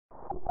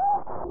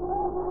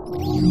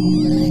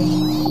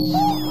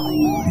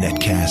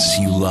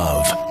Netcasts you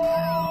love.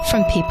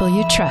 From people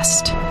you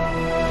trust.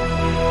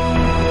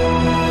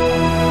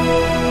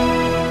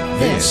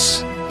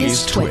 This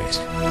is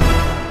Twit.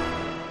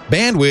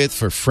 Bandwidth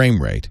for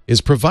Framerate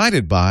is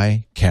provided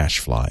by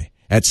CacheFly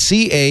at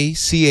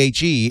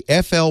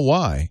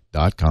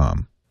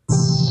CACHEFLY.com.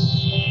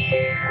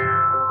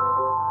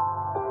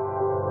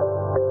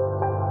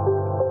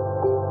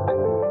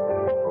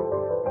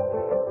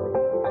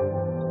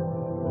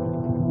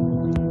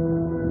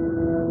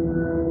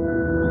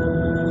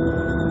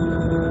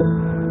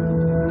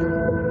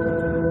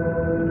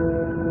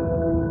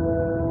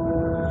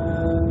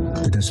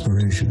 The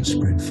desperation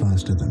spread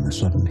faster than the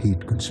sudden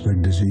heat could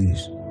spread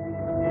disease.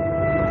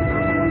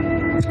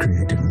 It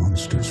created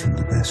monsters from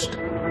the best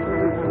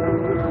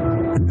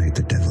and made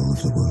the devil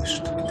of the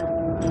worst.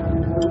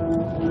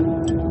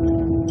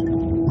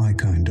 My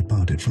kind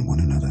departed from one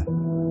another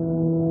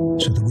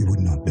so that we would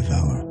not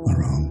devour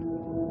our own.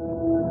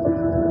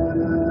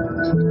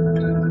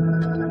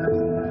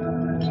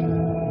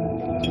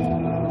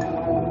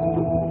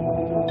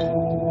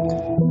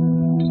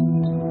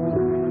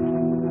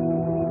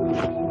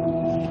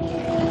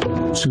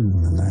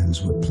 Soon the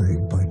lands were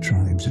plagued by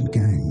tribes and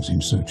gangs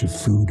in search of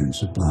food and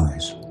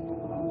supplies.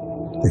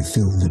 They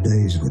filled the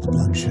days with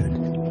bloodshed,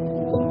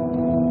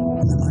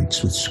 and the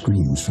nights with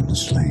screams from the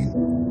slain.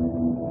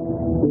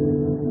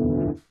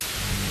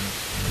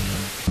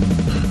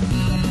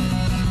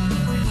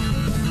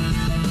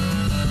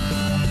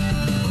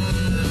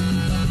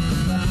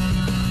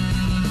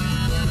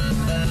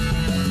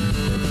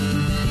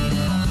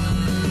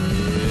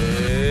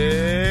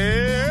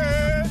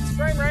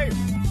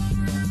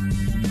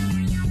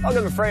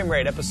 Welcome to Frame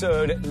Rate,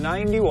 episode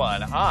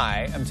 91.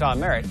 I am Tom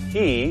Merritt.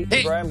 He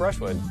is Brian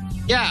Brushwood.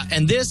 Yeah,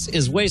 and this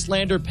is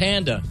Wastelander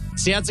Panda.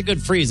 See, that's a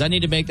good freeze. I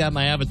need to make that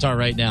my avatar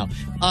right now.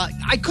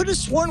 I could have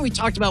sworn we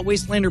talked about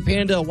Wastelander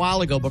Panda a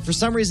while ago, but for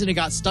some reason it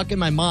got stuck in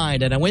my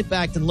mind, and I went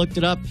back and looked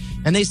it up,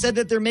 and they said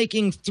that they're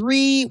making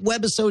 3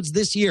 webisodes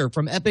this year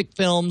from Epic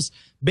Films.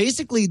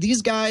 Basically,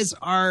 these guys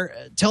are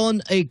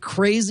telling a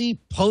crazy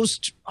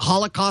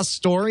post-Holocaust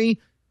story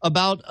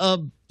about a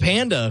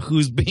panda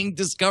who's being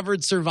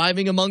discovered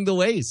surviving among the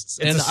wastes.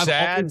 It's a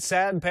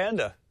sad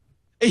panda.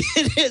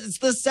 It's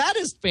the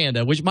saddest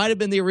panda, which might have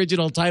been the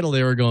original title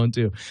they were going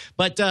to.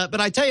 But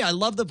I tell you, I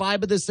love the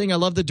vibe of this thing. I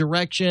love the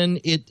direction.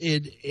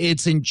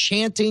 It's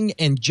enchanting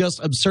and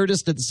just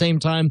absurdist at the same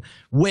time.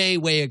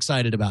 Way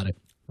excited about it.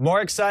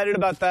 More excited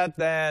about that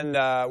than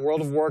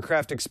World of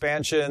Warcraft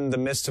expansion, The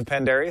Mists of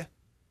Pandaria?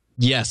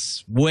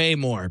 Yes, way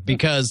more,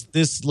 because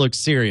this looks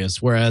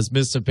serious, whereas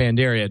Mists of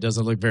Pandaria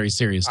doesn't look very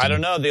serious to I me.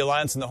 don't know. The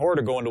Alliance and the Horde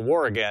are going to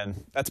war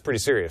again. That's pretty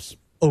serious.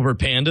 Over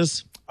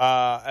pandas?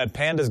 And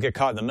pandas get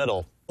caught in the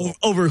middle.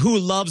 Over who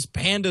loves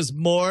pandas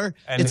more?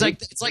 And it's like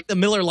the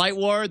Miller Lite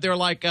War. They're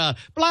like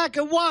black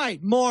and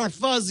white, more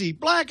fuzzy.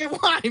 Black and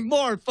white,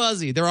 more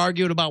fuzzy. They're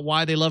arguing about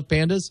why they love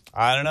pandas.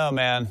 I don't know,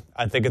 man.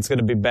 I think it's going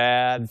to be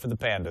bad for the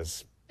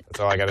pandas.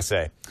 That's all I got to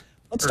say.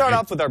 Let's start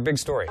off with our big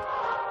story.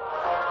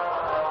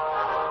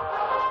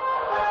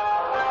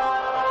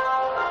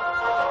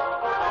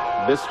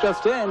 This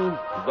just in,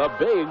 the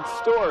big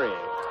story.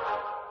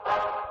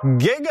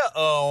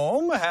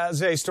 GigaOM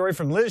has a story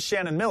from Liz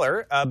Shannon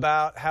Miller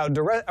about how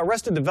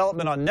Arrested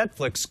Development on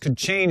Netflix could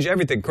change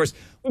everything. Of course,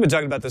 we've been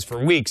talking about this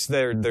for weeks.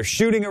 They're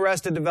shooting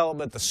Arrested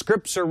Development. The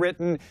scripts are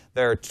written.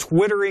 They're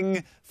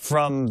twittering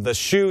from the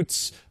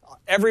shoots.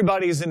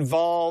 Everybody's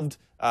involved.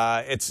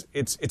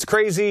 It's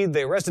crazy.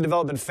 The Arrested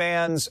Development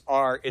fans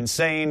are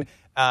insane.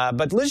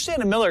 But Liz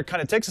Shannon Miller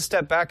kind of takes a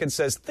step back and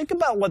says, think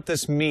about what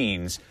this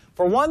means.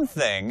 For one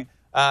thing,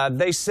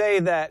 they say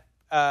that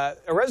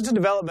Arrested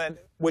Development,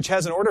 which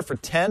has an order for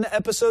 10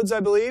 episodes, I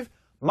believe,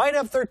 might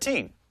have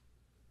 13.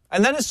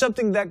 And that is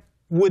something that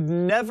would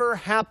never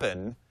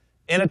happen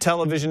in a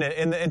television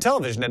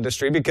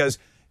industry, because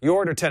you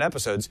order 10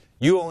 episodes,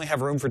 you only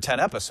have room for 10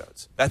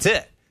 episodes. That's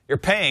it. You're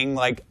paying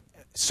like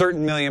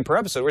certain million per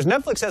episode. Whereas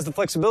Netflix has the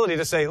flexibility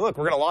to say, look,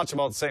 we're going to launch them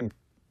all at the same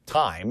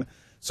time.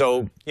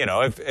 So, you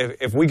know,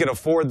 if we can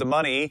afford the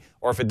money,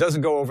 or if it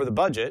doesn't go over the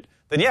budget,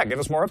 then yeah, give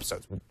us more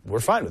episodes. We're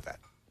fine with that.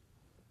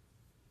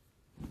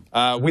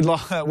 We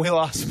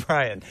lost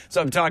Brian,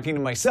 so I'm talking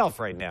to myself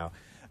right now.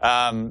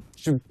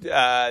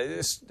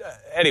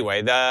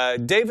 Anyway,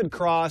 David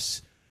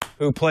Cross,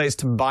 who plays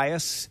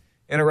Tobias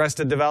in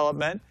Arrested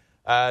Development,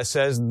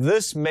 says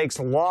this makes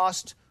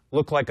Lost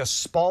look like a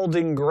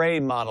Spalding Gray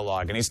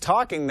monologue. And he's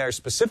talking there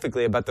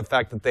specifically about the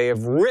fact that they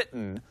have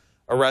written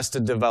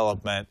Arrested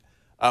Development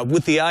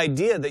with the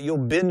idea that you'll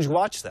binge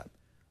watch them.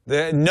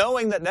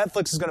 Knowing that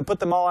Netflix is going to put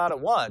them all out at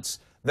once,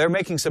 they're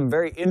making some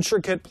very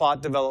intricate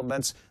plot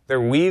developments.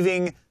 They're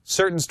weaving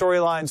certain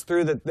storylines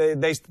through that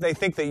they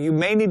think that you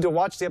may need to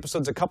watch the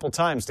episodes a couple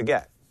times to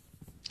get.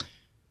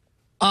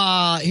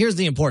 Here's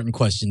the important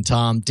question,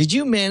 Tom. Did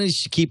you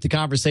manage to keep the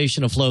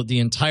conversation afloat the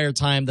entire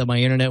time that my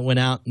internet went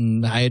out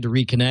and I had to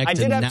reconnect? I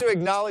did have to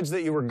acknowledge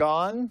that you were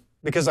gone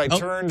because I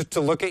turned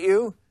to look at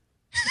you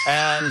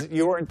and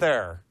you weren't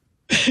there.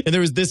 And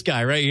there was this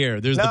guy right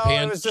here. There's the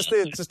pan. No, it was just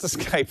a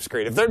Skype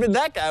screen. If there'd been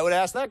that guy, I would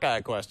ask that guy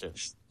a question.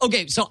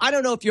 Okay, so I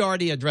don't know if you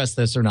already addressed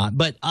this or not,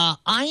 but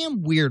I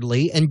am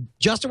weirdly, and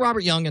Justin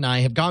Robert Young and I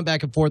have gone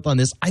back and forth on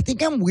this, I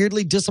think I'm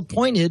weirdly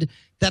disappointed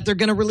that they're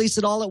going to release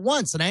it all at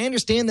once. And I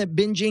understand that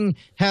binging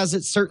has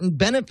its certain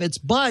benefits,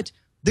 but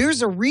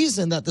there's a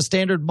reason that the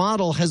standard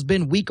model has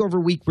been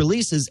week-over-week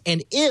releases.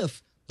 And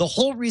if the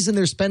whole reason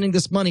they're spending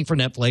this money for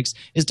Netflix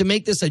is to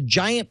make this a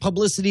giant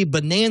publicity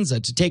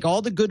bonanza, to take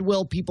all the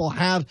goodwill people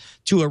have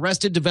to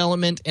Arrested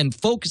Development and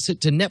focus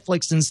it to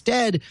Netflix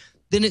instead,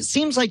 then it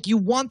seems like you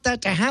want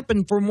that to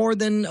happen for more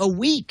than a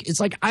week. It's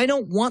like, I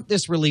don't want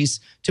this release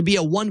to be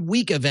a 1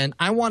 week event.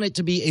 I want it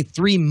to be a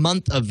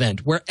 3-month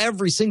event where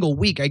every single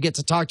week I get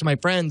to talk to my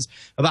friends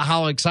about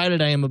how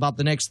excited I am about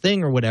the next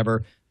thing or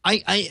whatever.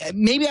 I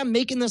maybe I'm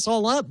making this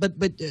all up, but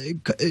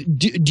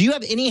do you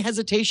have any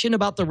hesitation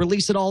about the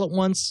release it all at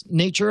once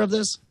nature of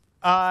this?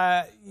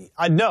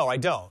 No, I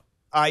don't.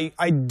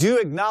 I do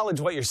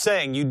acknowledge what you're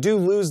saying. You do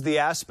lose the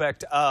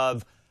aspect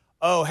of,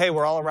 oh, hey,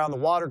 we're all around the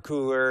water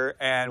cooler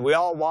and we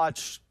all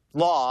watch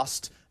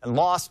Lost, and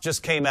Lost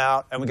just came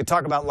out, and we could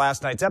talk about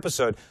last night's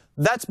episode.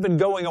 That's been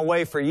going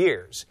away for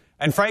years.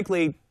 And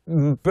frankly,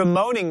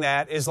 bemoaning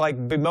that is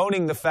like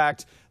bemoaning the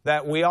fact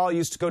that we all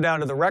used to go down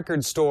to the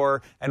record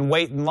store and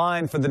wait in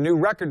line for the new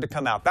record to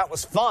come out. That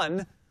was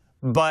fun,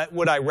 but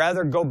would I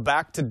rather go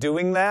back to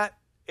doing that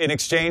in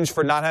exchange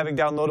for not having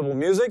downloadable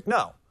music?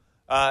 No.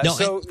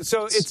 So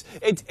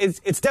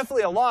it's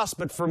definitely a loss,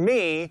 but for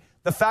me,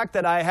 the fact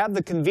that I have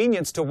the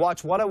convenience to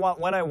watch what I want,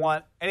 when I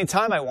want,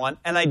 anytime I want,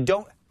 and I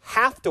don't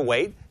have to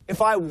wait.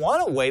 If I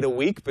want to wait a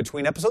week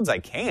between episodes, I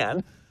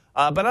can,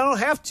 but I don't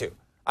have to.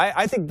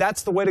 I think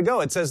that's the way to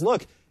go. It says,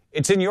 look,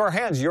 it's in your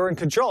hands. You're in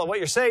control. And what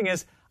you're saying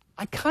is,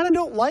 I kind of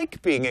don't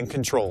like being in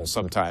control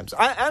sometimes.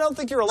 I don't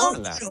think you're alone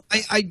in that.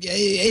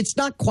 It's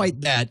not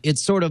quite that.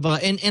 It's sort of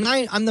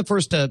I'm the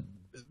first to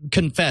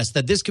confess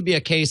that this could be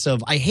a case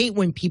of, I hate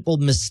when people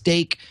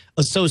mistake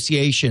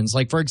associations.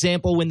 Like, for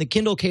example, when the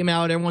Kindle came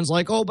out, everyone's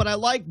like, oh, but I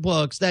like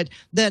books, that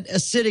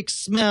acidic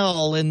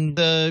smell and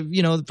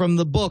from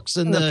the books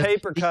and the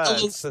paper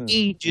cuts and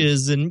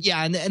pages and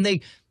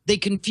they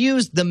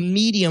confused the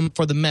medium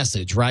for the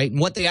message, right?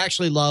 And what they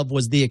actually love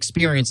was the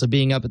experience of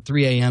being up at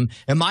 3 a.m.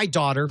 And my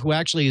daughter, who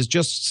actually is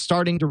just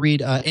starting to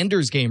read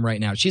Ender's Game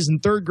right now, she's in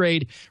 3rd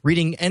grade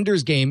reading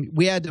Ender's Game.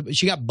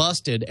 She got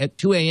busted at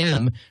 2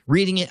 a.m.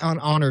 reading it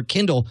on her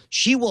Kindle.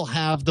 She will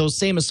have those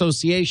same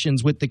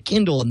associations with the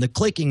Kindle and the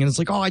clicking. And it's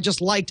like, oh, I just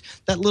liked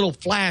that little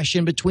flash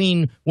in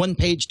between one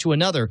page to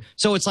another.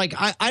 So it's like,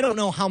 I don't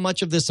know how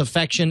much of this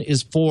affection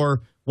is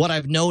for what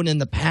I've known in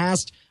the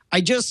past. I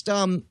just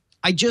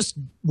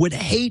would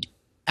hate,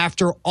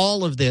 after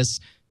all of this,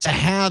 to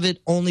have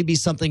it only be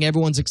something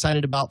everyone's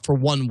excited about for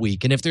 1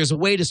 week. And if there's a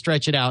way to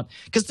stretch it out,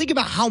 because think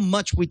about how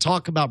much we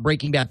talk about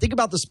Breaking Bad. Think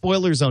about the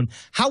spoiler zone.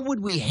 How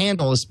would we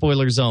handle a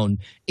spoiler zone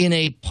in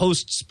a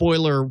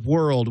post-spoiler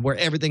world where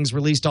everything's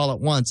released all at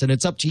once? And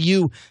it's up to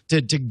you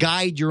to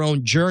guide your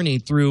own journey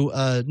through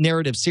a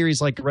narrative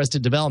series like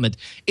Arrested Development.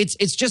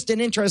 It's just an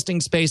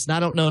interesting space, and I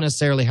don't know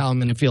necessarily how I'm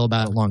going to feel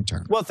about it long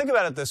term. Well, think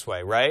about it this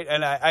way, right?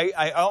 And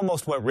I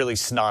almost went really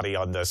snotty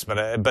on this, but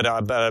I'm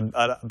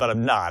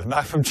not. I'm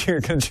not from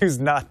choose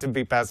not to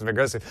be passive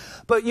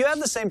aggressive. But you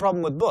have the same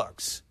problem with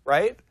books,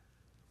 right?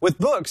 With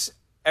books,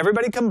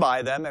 everybody can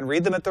buy them and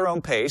read them at their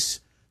own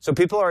pace. So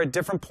people are at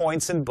different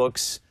points in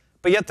books,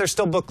 but yet they're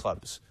still book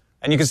clubs.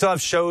 And you can still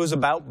have shows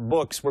about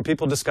books where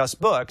people discuss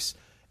books.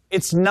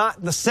 It's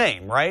not the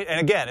same, right? And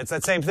again, it's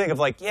that same thing of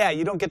like, yeah,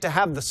 you don't get to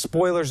have the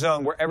spoiler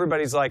zone where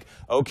everybody's like,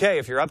 okay,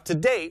 if you're up to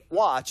date,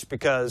 watch,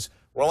 because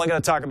we're only going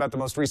to talk about the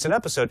most recent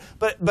episode.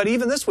 But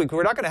even this week,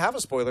 we're not going to have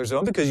a spoiler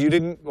zone because you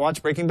didn't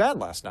watch Breaking Bad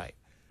last night.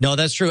 No,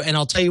 that's true. And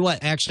I'll tell you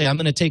what, actually, I'm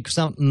going to take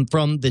something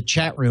from the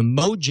chat room.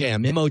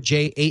 Mojam,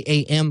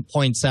 M-O-J-A-A-M,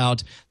 points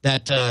out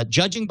that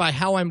judging by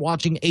how I'm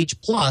watching H+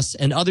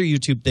 and other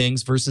YouTube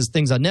things versus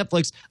things on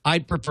Netflix,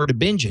 I'd prefer to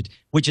binge it,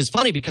 which is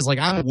funny because, like,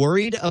 I'm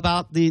worried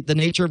about the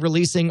nature of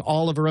releasing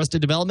all of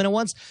Arrested Development at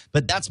once,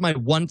 but that's my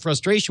one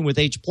frustration with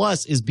H+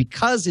 is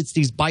because it's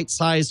these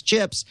bite-sized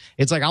chips,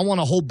 it's like I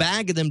want a whole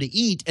bag of them to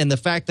eat, and the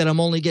fact that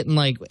I'm only getting,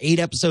 like, 8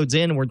 episodes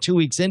in and we're 2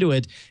 weeks into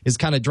it is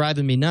kind of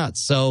driving me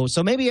nuts. So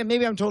maybe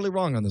I'm totally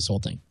wrong on this whole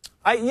thing.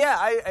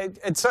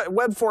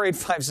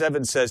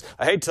 Web4857 says,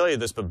 I hate to tell you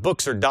this, but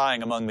books are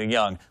dying among the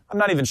young. I'm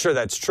not even sure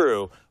that's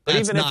true. But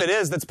even if it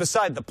is, that's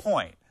beside the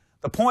point.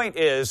 The point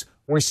is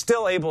we're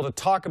still able to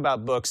talk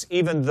about books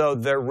even though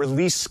their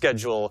release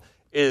schedule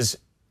is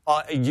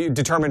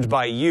determined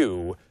by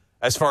you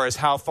as far as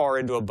how far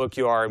into a book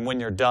you are and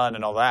when you're done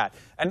and all that.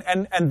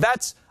 And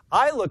that's,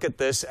 I look at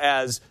this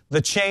as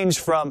the change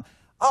from,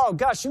 oh,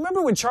 gosh, you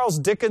remember when Charles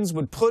Dickens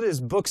would put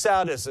his books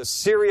out as a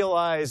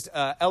serialized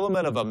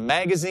element of a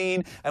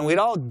magazine, and we'd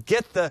all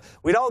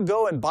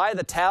go and buy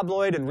the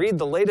tabloid and read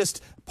the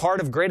latest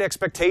part of Great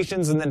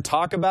Expectations and then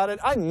talk about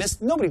it?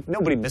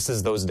 Nobody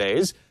misses those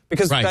days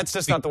because that's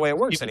just not the way it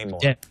works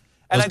anymore. Yeah.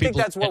 And I think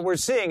that's what we're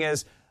seeing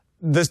is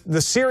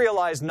the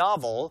serialized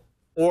novel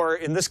or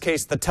in this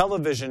case, the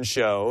television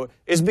show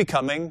is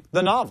becoming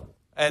the novel.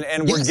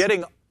 And we're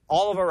getting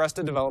all of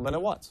Arrested Development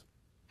at once.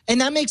 And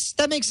that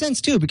makes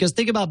sense, too, because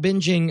think about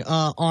binging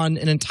on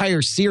an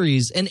entire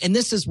series. And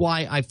this is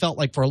why I felt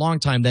like for a long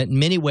time that in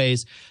many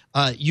ways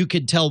you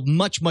could tell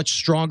much, much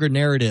stronger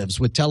narratives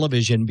with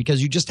television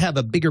because you just have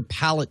a bigger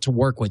palette to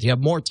work with. You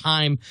have more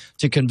time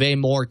to convey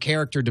more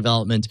character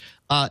development.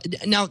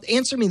 Now,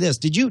 answer me this.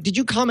 Did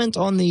you comment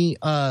on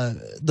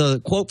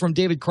the quote from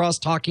David Cross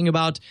talking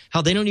about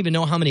how they don't even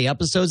know how many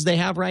episodes they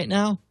have right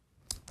now?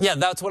 Yeah,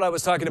 that's what I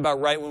was talking about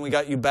right when we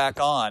got you back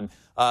on.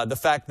 The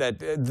fact that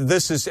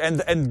this is,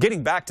 and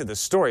getting back to the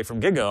story from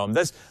GigaOM,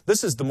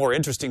 this is the more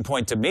interesting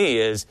point to me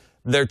is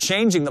they're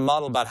changing the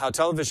model about how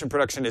television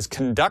production is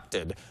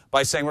conducted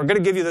by saying we're going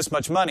to give you this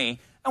much money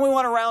and we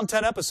want around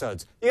 10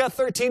 episodes. You got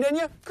 13 in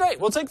you? Great,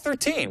 we'll take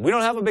 13. We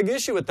don't have a big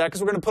issue with that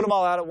because we're going to put them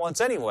all out at once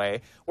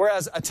anyway.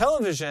 Whereas a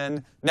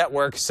television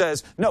network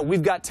says, no,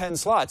 we've got 10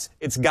 slots.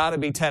 It's got to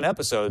be 10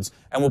 episodes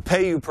and we'll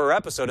pay you per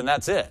episode and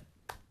that's it.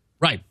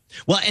 Right.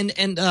 Well, and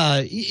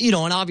you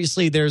know, and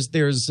obviously there's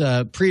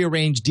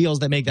prearranged deals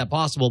that make that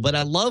possible. But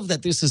I love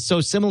that this is so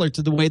similar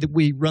to the way that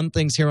we run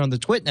things here on the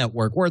Twit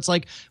Network, where it's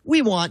like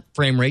we want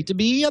frame rate to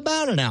be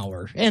about an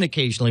hour, and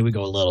occasionally we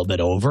go a little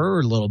bit over or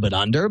a little bit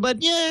under,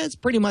 but yeah, it's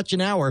pretty much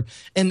an hour.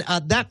 And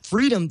that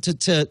freedom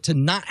to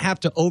not have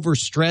to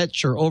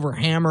overstretch or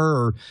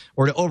overhammer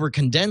or to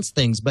overcondense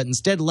things, but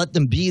instead let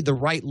them be the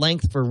right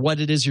length for what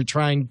it is you're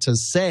trying to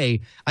say,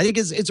 I think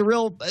it's a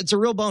real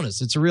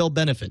bonus. It's a real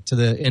benefit to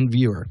the end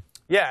viewer.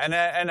 Yeah,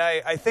 and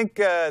I think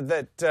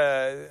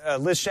that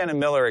Liz Shannon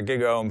Miller at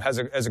GigaOM has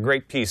a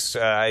great piece.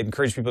 I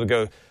encourage people to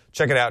go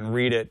check it out and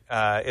read it.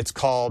 It's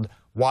called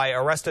Why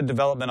Arrested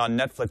Development on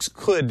Netflix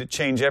Could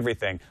Change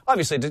Everything.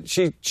 Obviously,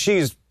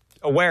 she's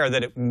aware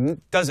that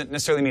it doesn't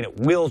necessarily mean it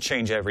will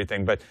change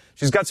everything, but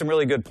she's got some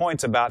really good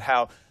points about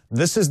how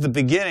this is the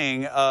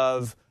beginning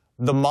of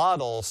the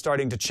model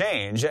starting to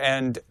change.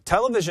 And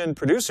television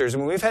producers, I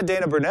mean, we've had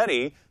Dana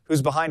Bernetti,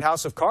 who's behind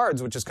House of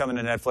Cards, which is coming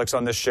to Netflix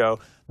on this show,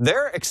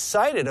 they're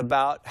excited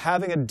about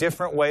having a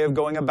different way of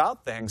going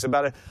about things,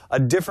 about a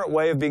different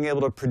way of being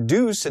able to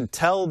produce and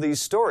tell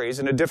these stories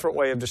and a different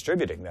way of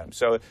distributing them.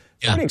 So it's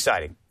pretty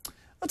exciting.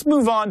 Let's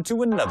move on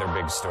to another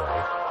big story.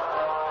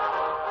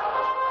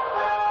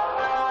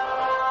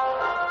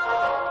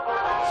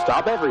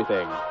 Stop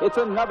everything. It's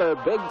another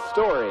big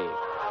story.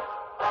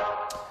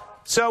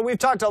 So we've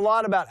talked a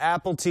lot about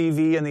Apple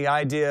TV and the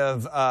idea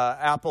of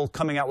Apple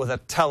coming out with a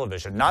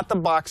television. Not the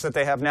box that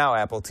they have now,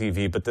 Apple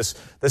TV, but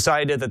this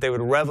idea that they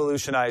would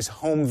revolutionize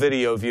home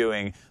video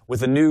viewing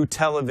with a new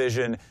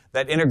television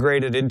that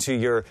integrated into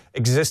your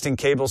existing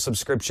cable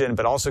subscription,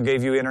 but also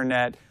gave you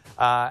internet.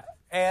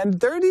 And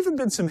there had even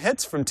been some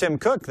hits from Tim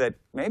Cook that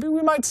maybe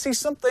we might see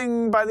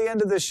something by the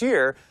end of this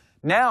year.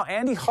 Now,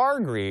 Andy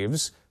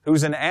Hargreaves,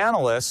 who's an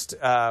analyst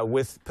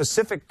with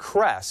Pacific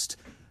Crest,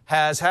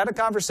 has had a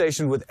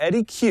conversation with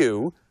Eddie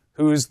Q,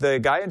 who's the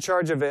guy in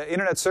charge of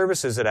internet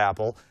services at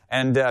Apple,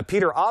 and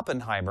Peter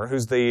Oppenheimer,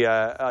 who's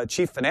the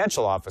chief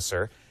financial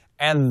officer.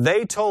 And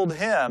they told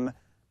him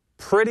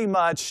pretty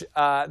much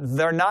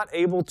they're not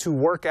able to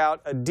work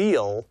out a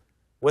deal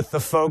with the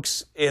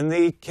folks in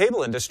the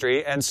cable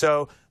industry. And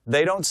so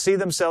they don't see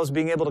themselves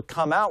being able to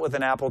come out with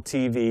an Apple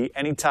TV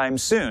anytime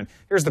soon.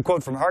 Here's the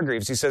quote from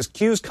Hargreaves. He says,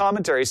 Q's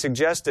commentary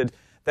suggested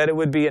that it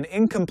would be an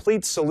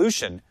incomplete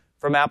solution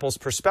from Apple's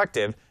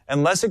perspective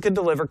unless it could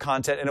deliver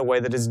content in a way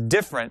that is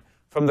different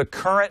from the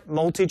current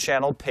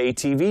multi-channel pay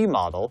TV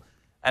model.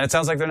 And it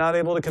sounds like they're not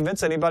able to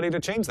convince anybody to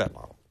change that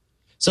model.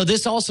 So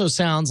this also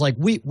sounds like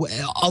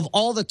of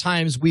all the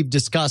times we've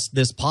discussed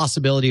this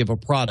possibility of a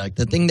product,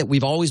 the thing that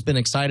we've always been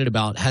excited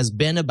about has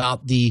been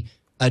about the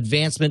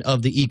advancement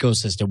of the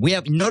ecosystem. We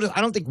have noticed,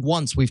 I don't think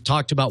once we've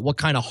talked about what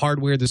kind of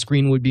hardware the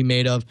screen would be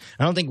made of.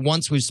 I don't think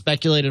once we've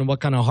speculated on what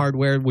kind of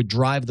hardware would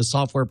drive the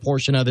software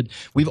portion of it.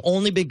 We've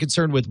only been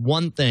concerned with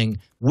one thing.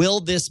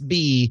 Will this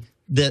be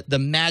the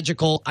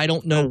magical, I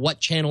don't know what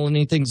channel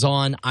anything's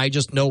on, I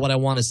just know what I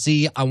want to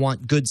see. I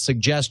want good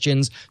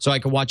suggestions so I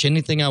can watch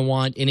anything I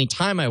want,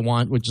 anytime I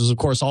want, which is, of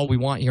course, all we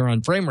want here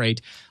on Frame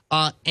Rate.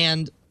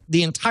 And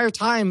the entire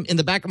time in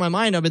the back of my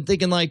mind, I've been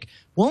thinking, like,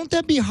 won't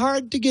that be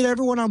hard to get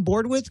everyone on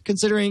board with,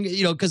 considering,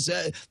 you know, because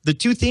the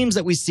two themes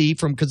that we see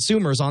from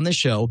consumers on this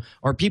show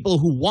are people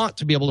who want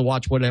to be able to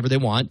watch whatever they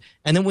want,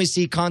 and then we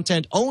see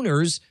content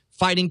owners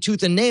fighting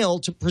tooth and nail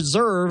to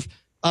preserve,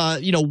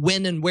 you know,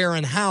 when and where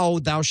and how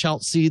thou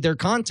shalt see their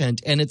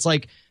content. And it's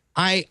like,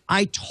 I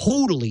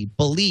totally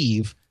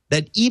believe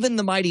that even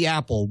the mighty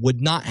Apple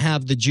would not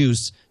have the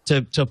juice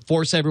to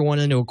force everyone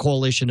into a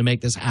coalition to make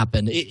this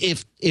happen.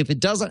 If it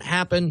doesn't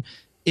happen,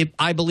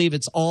 I believe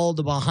it's all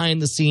the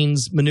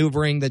behind-the-scenes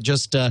maneuvering that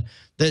just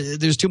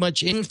there's too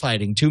much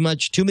infighting, too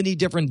many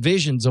different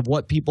visions of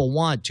what people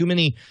want, too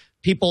many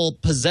people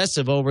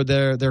possessive over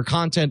their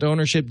content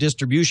ownership,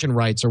 distribution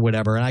rights, or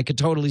whatever. And I could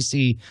totally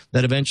see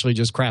that eventually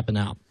just crapping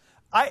out.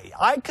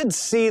 I could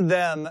see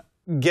them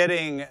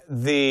getting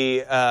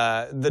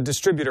the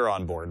distributor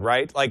on board,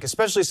 right? Like,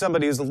 especially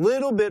somebody who's a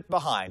little bit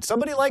behind.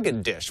 Somebody like a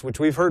Dish, which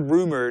we've heard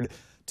rumored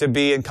to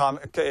be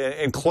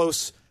in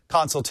close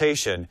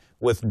consultation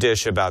with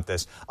Dish about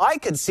this. I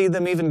could see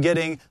them even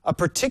getting a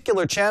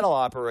particular channel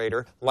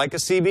operator like a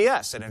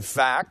CBS. And in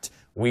fact,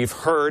 we've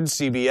heard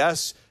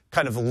CBS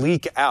kind of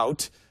leak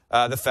out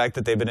the fact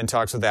that they've been in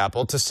talks with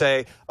Apple to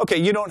say, okay,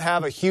 you don't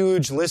have a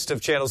huge list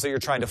of channels that you're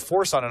trying to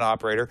force on an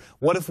operator.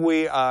 What if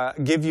we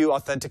give you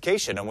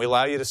authentication and we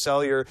allow you to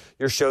sell your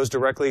shows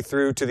directly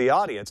through to the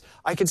audience?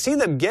 I could see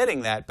them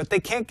getting that, but they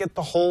can't get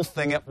the whole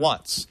thing at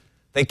once.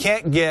 They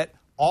can't get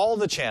all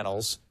the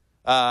channels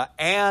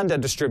and a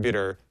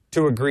distributor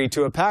to agree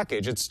to a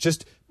package. It's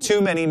just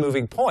too many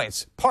moving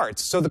parts.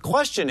 So the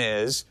question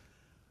is,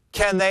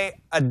 can they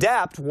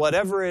adapt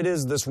whatever it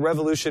is this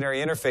revolutionary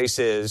interface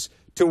is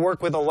to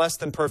work with a less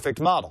than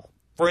perfect model?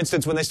 For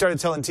instance, when they started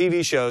selling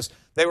TV shows,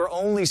 they were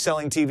only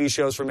selling TV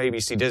shows from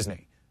ABC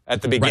Disney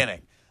at the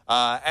beginning.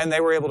 Right. And they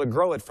were able to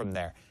grow it from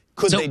there.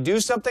 Could they do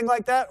something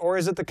like that? Or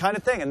is it the kind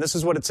of thing, and this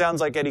is what it sounds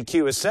like Eddie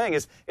Q is saying,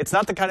 is it's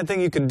not the kind of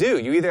thing you can do.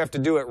 You either have to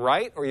do it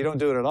right or you don't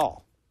do it at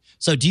all.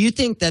 So do you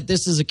think that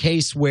this is a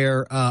case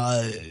where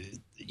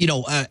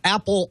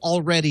Apple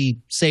already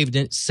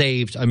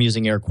saved, I'm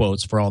using air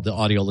quotes for all the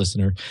audio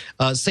listener,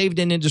 saved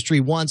an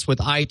industry once with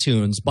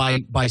iTunes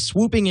by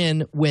swooping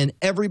in when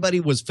everybody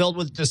was filled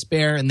with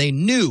despair and they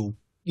knew,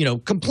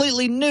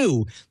 completely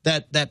knew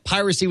that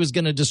piracy was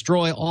going to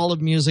destroy all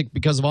of music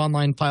because of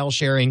online file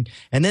sharing.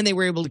 And then they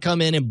were able to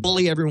come in and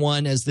bully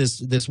everyone as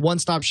this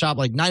one-stop shop,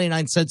 like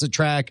 99 cents a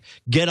track,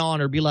 get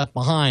on or be left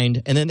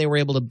behind. And then they were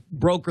able to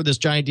broker this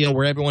giant deal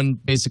where everyone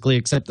basically,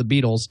 except the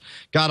Beatles,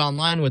 got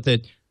online with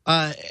it.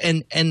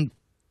 And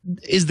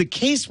is the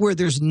case where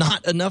there's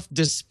not enough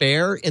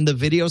despair in the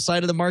video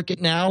side of the market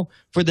now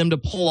for them to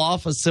pull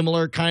off a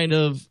similar kind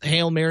of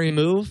Hail Mary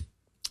move?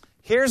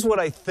 Here's what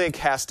I think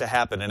has to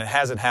happen, and it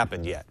hasn't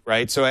happened yet,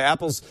 right? So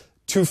Apple's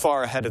too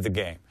far ahead of the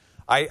game.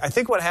 I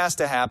think what has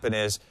to happen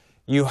is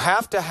you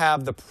have to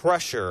have the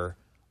pressure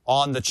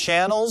on the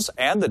channels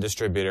and the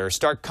distributor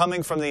start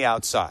coming from the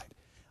outside.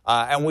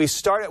 And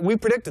we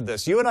predicted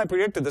this. You and I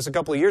predicted this a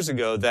couple of years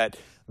ago, that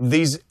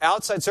these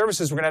outside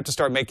services were going to have to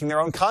start making their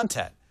own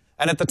content.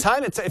 And at the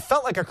time, it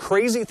felt like a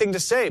crazy thing to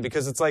say,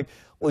 because it's like,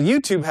 well,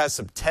 YouTube has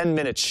some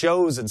 10-minute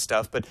shows and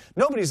stuff, but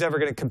nobody's ever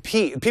going to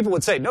compete. People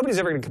would say, nobody's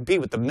ever going to compete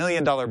with the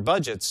million-dollar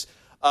budgets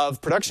of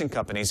production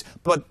companies.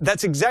 But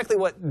that's exactly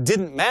what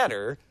didn't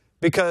matter,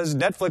 because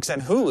Netflix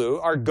and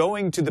Hulu are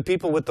going to the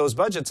people with those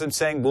budgets and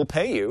saying, we'll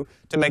pay you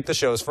to make the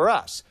shows for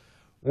us.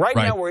 Right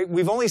now,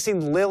 we've only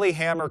seen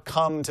Lilyhammer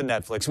come to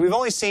Netflix. We've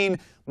only seen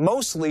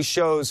mostly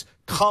shows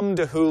come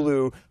to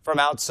Hulu from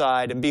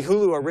outside and be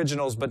Hulu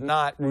originals, but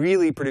not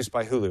really produced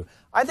by Hulu.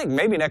 I think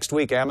maybe next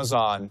week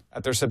Amazon,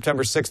 at their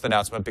September 6th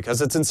announcement, because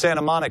it's in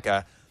Santa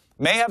Monica,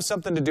 may have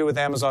something to do with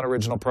Amazon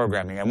original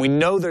programming. And we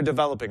know they're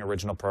developing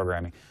original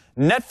programming.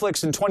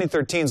 Netflix in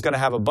 2013 is going to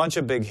have a bunch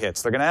of big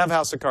hits. They're going to have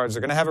House of Cards.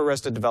 They're going to have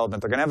Arrested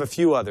Development. They're going to have a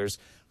few others.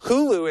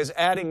 Hulu is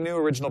adding new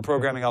original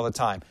programming all the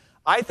time.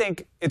 I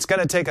think it's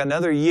going to take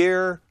another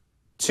year,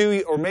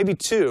 or maybe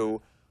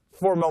two,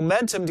 for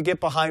momentum to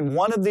get behind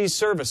one of these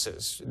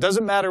services. It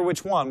doesn't matter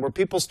which one, where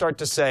people start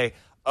to say,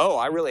 oh,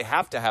 I really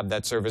have to have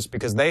that service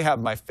because they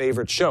have my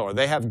favorite show, or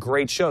they have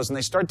great shows, and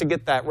they start to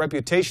get that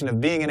reputation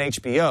of being an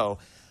HBO.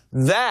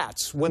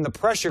 That's when the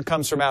pressure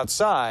comes from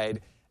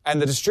outside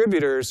and the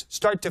distributors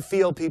start to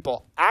feel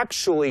people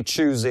actually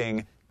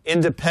choosing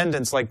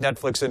independents like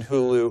Netflix and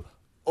Hulu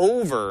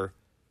over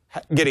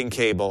getting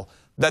cable,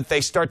 that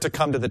they start to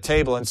come to the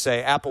table and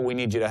say, Apple, we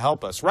need you to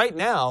help us. Right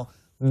now,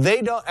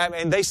 they don't,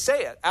 they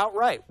say it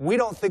outright. We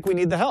don't think we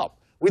need the help.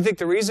 We think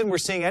the reason we're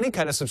seeing any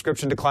kind of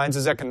subscription declines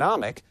is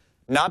economic,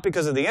 not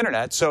because of the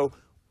internet. So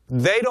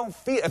they don't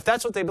feel, if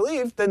that's what they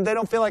believe, then they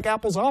don't feel like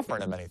Apple's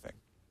offering them anything.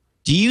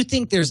 Do you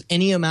think there's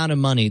any amount of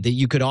money that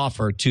you could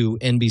offer to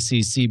NBC,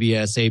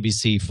 CBS,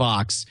 ABC,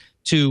 Fox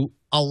to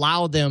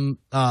allow them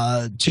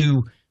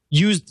to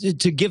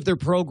give their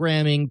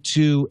programming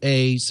to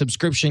a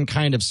subscription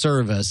kind of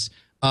service?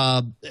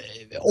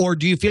 Or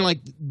do you feel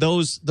like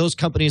those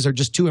companies are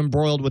just too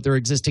embroiled with their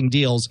existing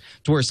deals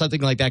to where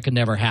something like that could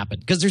never happen?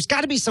 Because there's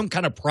got to be some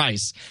kind of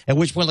price at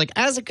which point, like,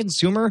 as a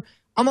consumer,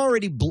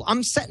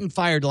 I'm setting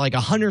fire to like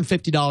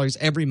 $150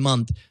 every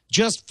month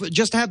just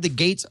to have the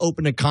gates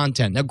open to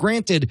content. Now,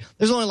 granted,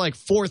 there's only like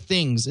 4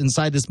 things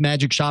inside this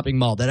magic shopping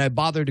mall that I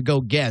bother to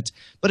go get,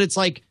 but it's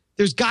like,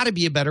 there's got to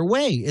be a better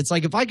way. It's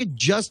like, if I could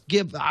just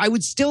I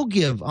would still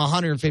give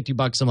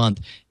 $150 a month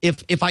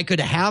if I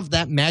could have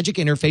that magic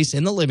interface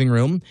in the living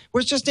room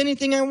where it's just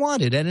anything I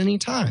wanted at any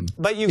time.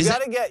 But you've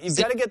got to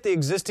get the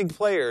existing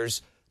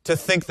players to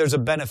think there's a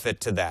benefit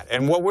to that.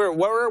 And where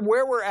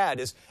we're at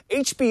is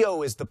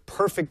HBO is the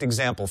perfect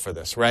example for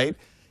this, right?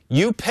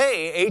 You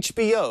pay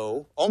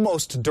HBO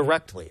almost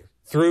directly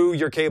through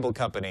your cable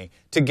company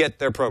to get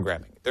their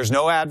programming. There's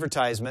no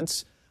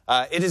advertisements.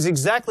 It is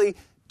exactly,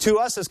 to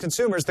us as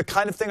consumers, the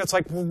kind of thing that's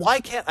like, well, why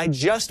can't I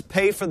just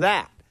pay for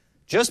that?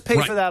 Just pay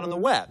for that on the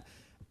web.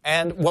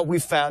 And what we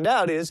found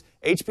out is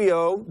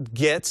HBO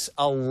gets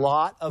a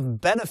lot of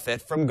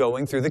benefit from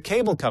going through the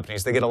cable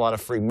companies. They get a lot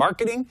of free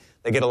marketing.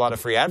 They get a lot of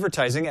free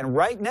advertising. And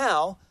right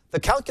now, the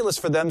calculus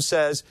for them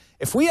says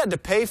if we had to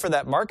pay for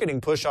that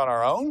marketing push on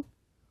our own,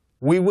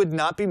 we would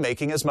not be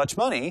making as much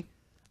money.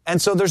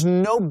 And so there's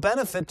no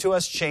benefit to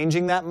us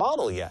changing that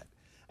model yet.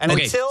 And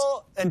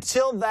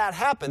until that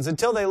happens,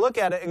 until they look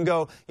at it and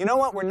go, you know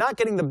what, we're not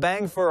getting the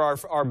bang for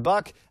our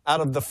buck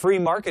out of the free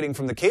marketing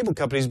from the cable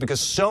companies because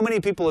so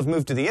many people have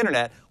moved to the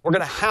internet, we're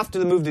going to have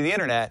to move to the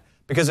internet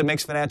because it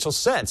makes financial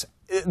sense.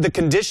 The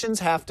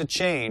conditions have to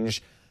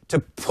change to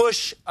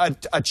push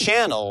a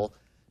channel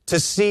to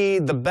see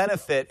the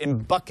benefit in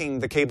bucking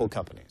the cable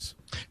companies.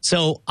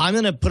 So I'm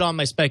going to put on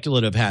my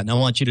speculative hat, and I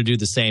want you to do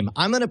the same.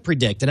 I'm going to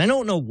predict, and I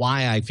don't know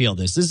why I feel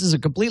this. This is a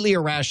completely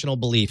irrational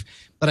belief,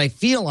 but I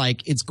feel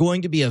like it's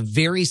going to be a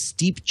very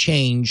steep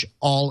change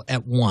all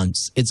at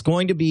once. It's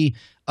going to be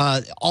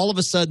all of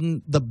a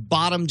sudden the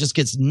bottom just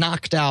gets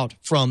knocked out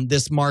from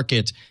this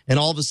market, and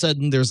all of a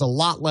sudden there's a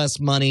lot less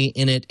money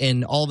in it,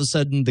 and all of a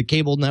sudden the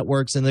cable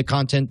networks and the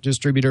content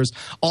distributors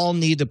all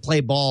need to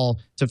play ball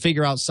to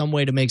figure out some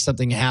way to make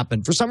something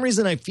happen. For some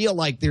reason, I feel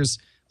like there's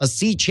a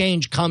sea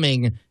change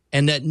coming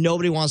and that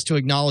nobody wants to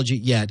acknowledge it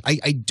yet.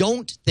 I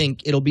don't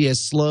think it'll be a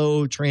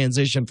slow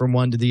transition from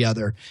one to the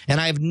other. And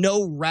I have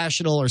no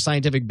rational or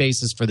scientific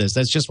basis for this.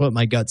 That's just what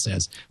my gut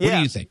says. What do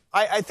you think?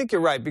 I think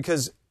you're right,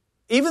 because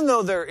even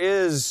though there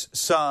is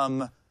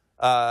some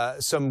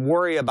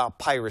worry about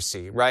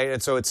piracy, right?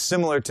 And so it's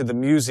similar to the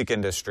music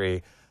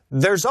industry,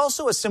 there's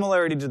also a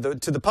similarity to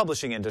the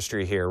publishing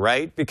industry here,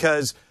 right?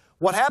 Because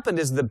what happened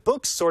is the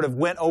books sort of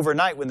went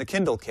overnight when the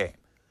Kindle came.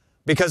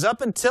 Because up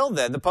until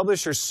then, the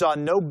publishers saw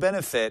no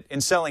benefit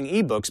in selling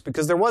ebooks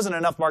because there wasn't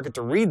enough market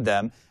to read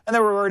them, and they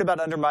were worried about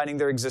undermining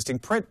their existing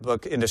print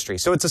book industry.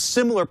 So it's a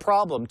similar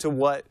problem to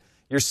what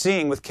you're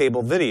seeing with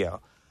cable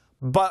video.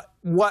 But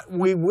what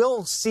we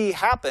will see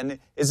happen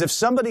is if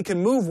somebody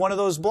can move one of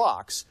those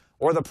blocks,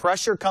 or the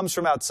pressure comes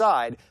from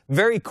outside,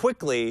 very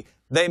quickly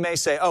they may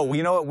say, oh, well,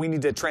 you know what, we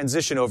need to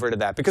transition over to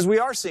that. Because we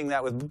are seeing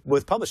that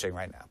with publishing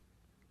right now.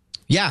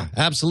 Yeah,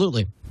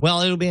 absolutely.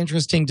 Well, it'll be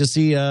interesting to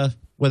see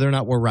whether or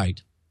not we're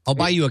right. I'll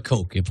buy you a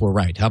Coke if we're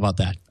right. How about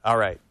that? All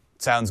right.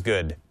 Sounds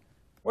good.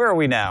 Where are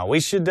we now? We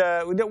should,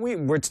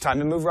 it's time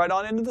to move right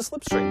on into the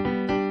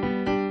slipstream.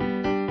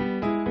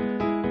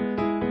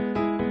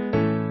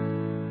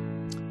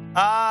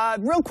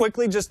 Real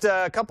quickly, just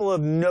a couple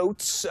of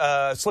notes.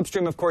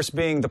 Slipstream, of course,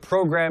 being the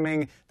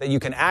programming that you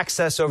can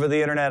access over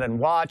the internet and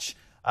watch.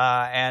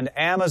 And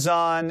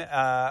Amazon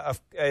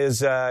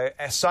is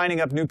signing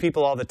up new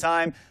people all the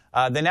time.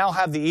 They now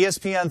have the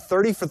ESPN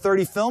 30 for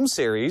 30 film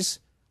series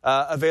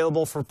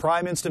available for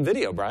Prime Instant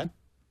Video, Brian.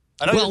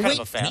 I know you're kind of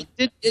a fan.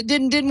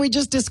 Didn't we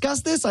just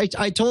discuss this?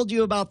 I told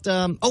you about.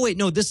 Oh wait,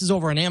 no, this is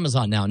over on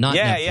Amazon now, not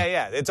Netflix.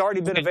 Yeah. It's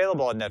already been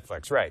available on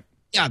Netflix, right?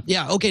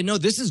 Yeah. Okay, no,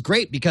 this is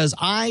great because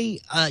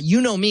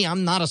you know me,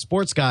 I'm not a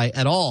sports guy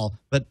at all,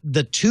 but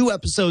the 2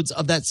 episodes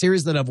of that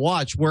series that I've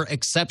watched were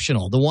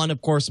exceptional. The one,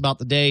 of course, about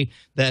the day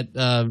that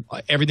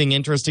everything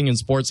interesting in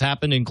sports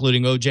happened,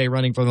 including O.J.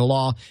 running from the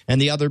law,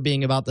 and the other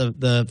being about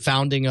the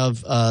founding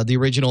of the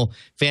original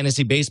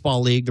fantasy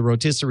baseball league, the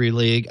Rotisserie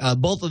League.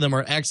 Both of them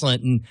are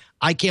excellent, and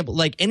I can't,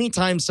 like,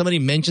 anytime somebody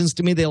mentions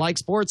to me they like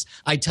sports,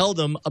 I tell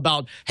them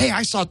about, hey,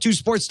 I saw 2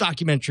 sports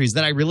documentaries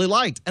that I really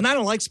liked, and I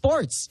don't like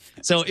sports.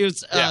 So it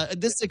was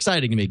this is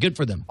exciting to me. Good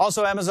for them.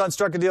 Also, Amazon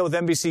struck a deal with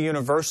NBC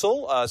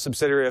Universal, a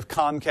subsidiary of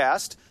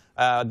Comcast,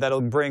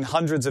 that'll bring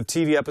hundreds of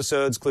TV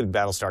episodes, including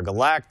Battlestar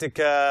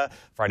Galactica,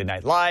 Friday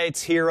Night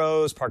Lights,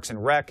 Heroes, Parks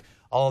and Rec,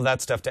 all of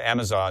that stuff to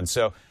Amazon.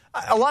 So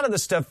a lot of the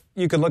stuff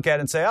you could look at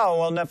and say, oh,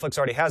 well, Netflix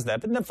already has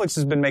that. But Netflix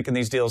has been making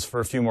these deals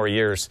for a few more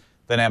years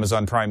than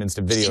Amazon Prime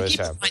Instant Video has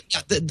have.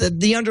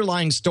 The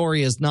underlying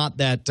story is not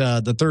that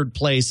the third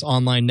place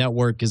online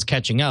network is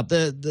catching up.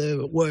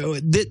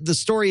 The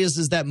story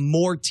is that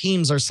more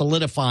teams are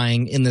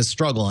solidifying in this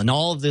struggle, and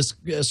all of this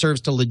serves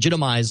to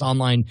legitimize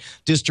online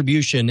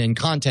distribution and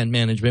content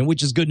management,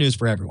 which is good news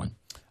for everyone.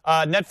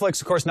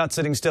 Netflix, of course, not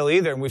sitting still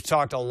either, and we've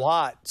talked a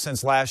lot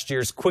since last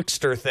year's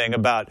Quickster thing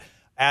about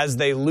as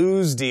they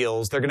lose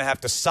deals, they're going to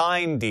have to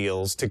sign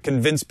deals to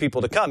convince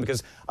people to come.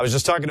 Because I was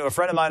just talking to a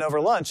friend of mine over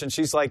lunch, and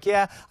she's like,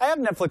 yeah, I have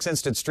Netflix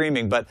Instant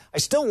Streaming, but I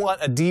still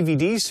want a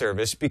DVD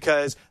service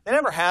because they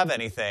never have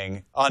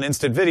anything on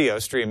instant video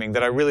streaming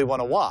that I really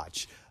want to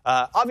watch.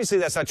 Obviously,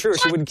 that's not true.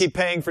 She wouldn't keep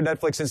paying for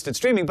Netflix Instant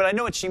Streaming, but I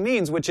know what she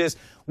means, which is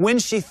when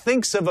she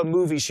thinks of a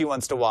movie she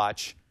wants to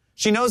watch,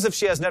 she knows if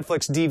she has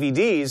Netflix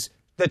DVDs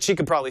that she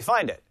could probably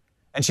find it.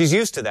 And she's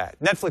used to that.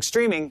 Netflix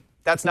streaming,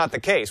 that's not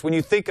the case. When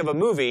you think of a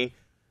movie,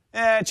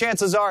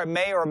 chances are it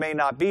may or may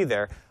not be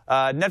there.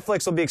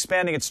 Netflix will be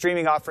expanding its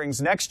streaming offerings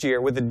next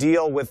year with a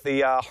deal with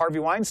the Harvey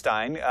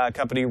Weinstein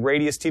company,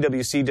 Radius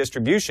TWC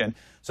Distribution.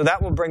 So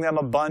that will bring them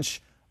a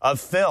bunch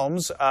of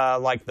films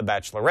like The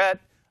Bachelorette,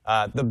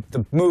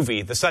 the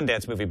movie, the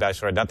Sundance movie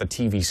Bachelorette, not the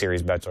TV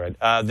series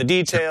Bachelorette. The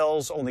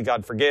Details, Only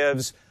God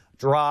Forgives,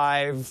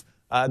 Drive.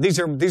 These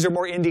are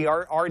more indie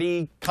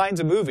arty kinds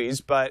of movies,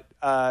 but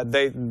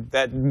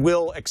that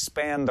will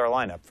expand their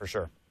lineup for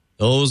sure.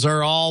 Those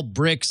are all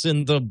bricks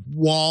in the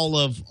wall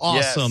of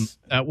awesome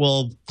that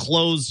will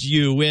close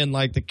you in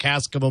like the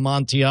cask of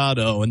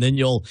Amontillado, and then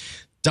you'll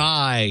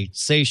die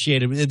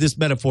satiated. This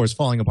metaphor is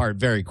falling apart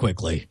very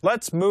quickly.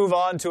 Let's move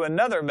on to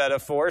another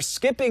metaphor,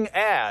 skipping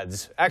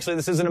ads. Actually,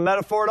 this isn't a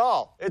metaphor at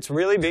all. It's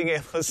really being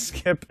able to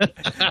skip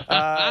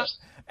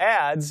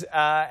ads,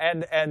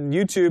 and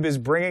YouTube is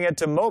bringing it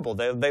to mobile.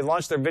 They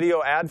launched their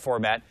video ad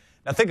format.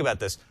 Now think about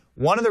this.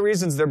 One of the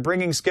reasons they're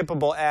bringing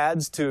skippable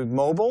ads to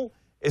mobile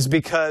is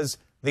because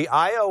the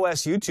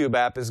iOS YouTube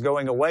app is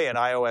going away in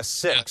iOS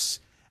 6.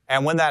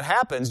 And when that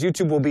happens,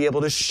 YouTube will be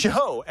able to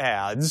show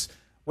ads,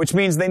 which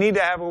means they need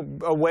to have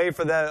a way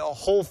for the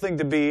whole thing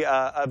to be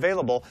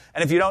available.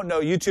 And if you don't know,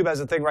 YouTube has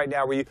a thing right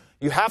now where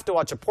you have to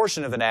watch a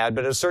portion of an ad,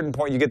 but at a certain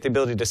point you get the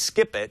ability to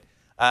skip it.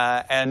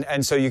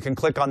 And so you can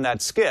click on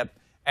that skip,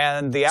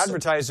 and the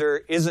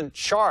advertiser isn't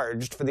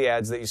charged for the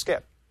ads that you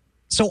skip.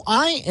 So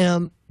I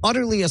am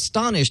utterly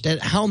astonished at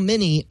how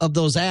many of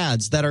those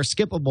ads that are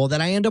skippable that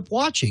I end up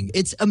watching.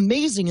 It's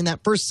amazing in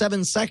that first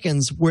 7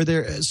 seconds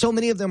where so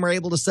many of them are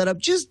able to set up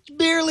just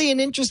barely an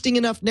interesting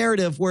enough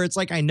narrative where it's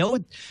like, I know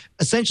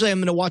essentially I'm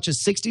going to watch a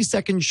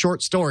 60-second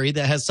short story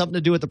that has something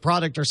to do with the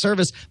product or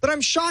service, but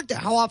I'm shocked at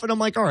how often I'm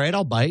like, all right,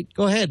 I'll bite.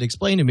 Go ahead.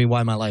 Explain to me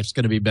why my life's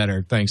going to be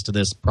better thanks to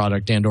this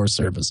product and or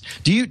service.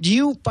 Do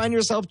you find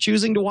yourself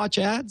choosing to watch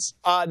ads?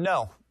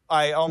 No.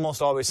 I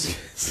almost always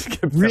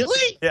skip them.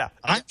 Really? Yeah.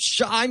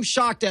 I'm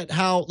shocked at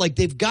how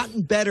they've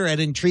gotten better at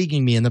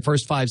intriguing me in the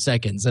first 5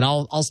 seconds, and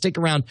I'll stick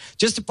around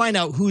just to find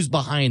out who's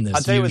behind this.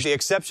 I'll tell you, with the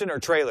exception are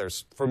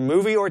trailers for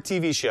movie or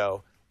TV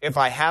show. If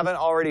I haven't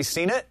already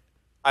seen it,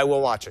 I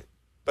will watch it.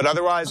 But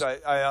otherwise,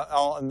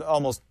 I'll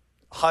almost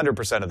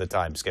 100% of the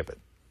time skip it.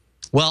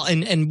 Well,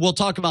 and we'll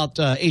talk about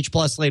H+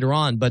 later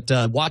on, but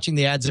watching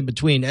the ads in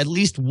between, at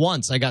least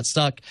once I got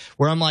stuck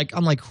where I'm like,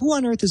 who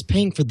on earth is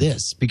paying for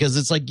this? Because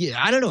it's like,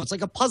 I don't know, it's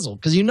like a puzzle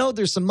because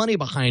there's some money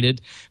behind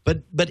it,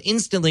 but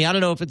instantly, I don't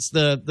know if it's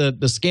the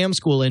scam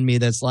school in me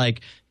that's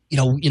like,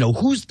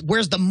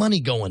 where's the money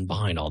going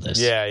behind all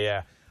this?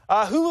 Yeah.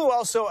 Hulu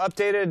also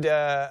updated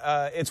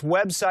its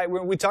website.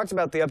 We talked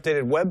about the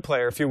updated web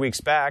player a few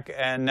weeks back,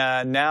 and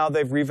now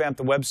they've revamped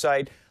the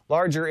website.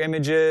 Larger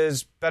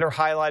images, better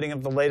highlighting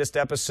of the latest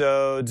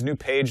episodes, new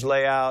page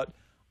layout.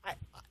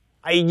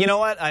 You know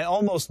what? I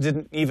almost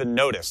didn't even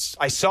notice.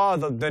 I saw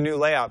the new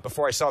layout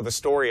before I saw the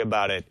story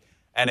about it,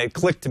 and it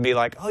clicked to me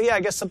like, oh yeah,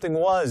 I guess something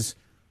was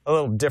a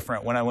little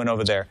different when I went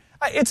over there.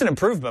 It's an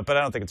improvement, but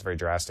I don't think it's very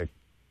drastic.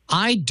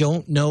 I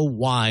don't know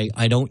why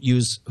I don't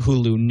use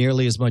Hulu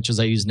nearly as much as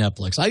I use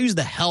Netflix. I use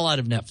the hell out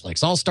of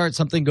Netflix. I'll start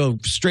something, go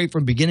straight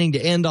from beginning to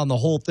end on the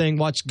whole thing,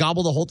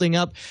 gobble the whole thing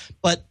up.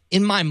 But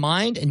in my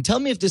mind, and tell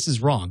me if this is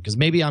wrong, because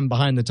maybe I'm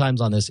behind the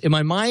times on this. In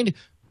my mind,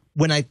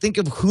 when I think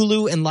of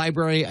Hulu and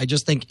library, I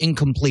just think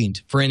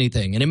incomplete for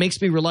anything. And it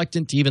makes me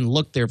reluctant to even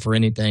look there for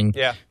anything.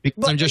 Yeah.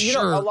 Because I'm just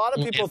sure. A lot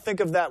of people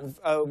think of that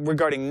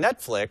regarding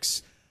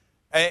Netflix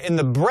in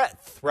the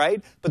breadth,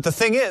 right? But the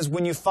thing is,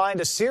 when you find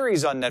a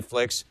series on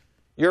Netflix,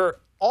 you're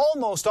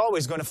almost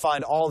always going to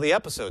find all the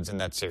episodes in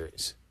that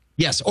series.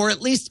 Yes, or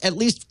at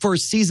least for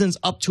seasons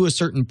up to a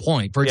certain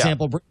point. For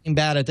example, Breaking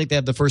Bad, I think they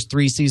have the first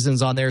 3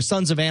 seasons on there.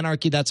 Sons of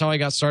Anarchy, that's how I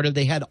got started.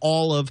 They had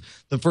all of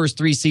the first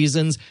 3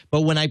 seasons.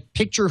 But when I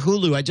picture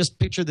Hulu, I just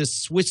picture this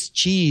Swiss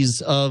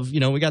cheese of,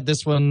 we got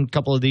this one, a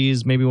couple of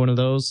these, maybe one of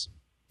those.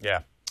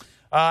 Yeah.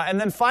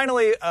 And then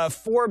finally,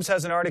 Forbes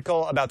has an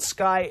article about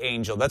Sky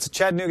Angel. That's a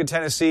Chattanooga,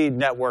 Tennessee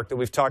network that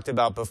we've talked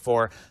about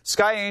before.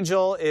 Sky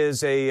Angel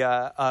is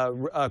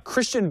a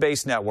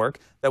Christian-based network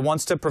that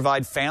wants to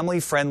provide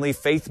family-friendly,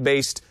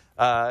 faith-based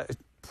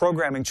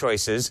programming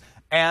choices,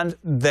 and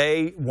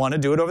they want to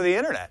do it over the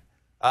internet.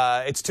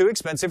 It's too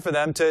expensive for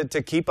them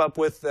to keep up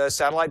with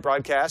satellite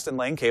broadcast and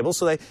laying cable,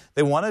 so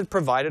they want to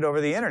provide it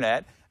over the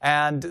internet.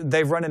 And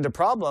they've run into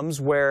problems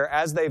where,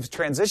 as they've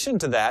transitioned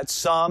to that,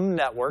 some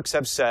networks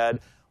have said,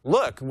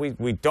 look,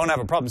 we don't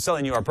have a problem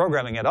selling you our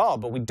programming at all,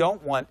 but we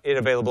don't want it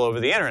available over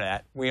the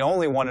internet. We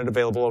only want it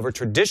available over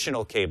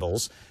traditional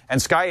cables.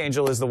 And Sky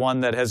Angel is the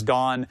one that has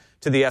gone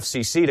to the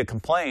FCC to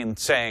complain,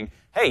 saying,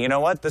 hey, you know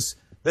what, this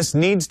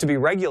needs to be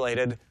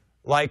regulated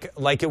like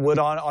it would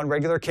on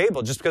regular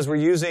cable. Just because we're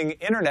using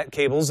internet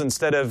cables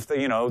instead of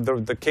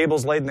the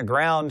cables laid in the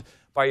ground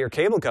by your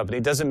cable company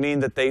doesn't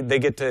mean that they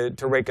get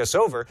to rake us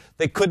over.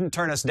 They couldn't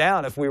turn us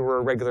down if we were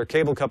a regular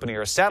cable company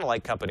or a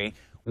satellite company.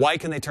 Why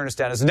can they turn us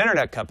down as an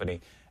internet company?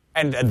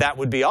 And that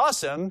would be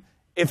awesome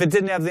if it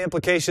didn't have the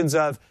implications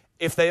of,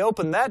 if they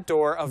open that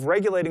door of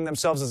regulating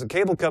themselves as a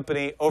cable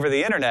company over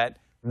the internet,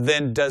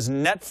 then does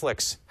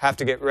Netflix have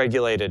to get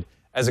regulated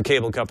as a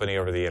cable company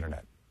over the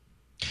internet?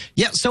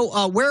 Yeah,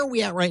 so where are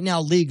we at right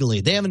now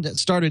legally? They haven't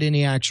started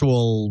any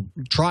actual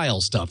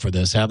trial stuff for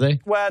this, have they?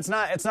 Well, it's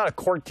not a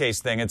court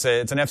case thing. It's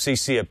an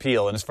FCC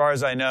appeal, and as far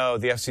as I know,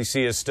 the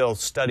FCC is still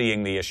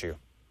studying the issue.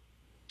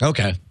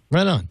 Okay,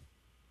 right on.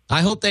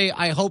 I hope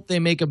they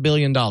make $1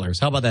 billion. How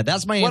about that?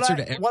 That's my answer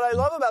to everything. What I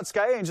love about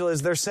Sky Angel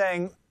is they're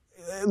saying,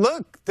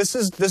 look, this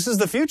is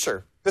the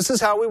future. This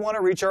is how we want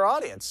to reach our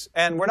audience,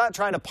 and we're not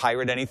trying to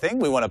pirate anything.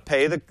 We want to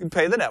pay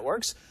the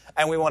networks.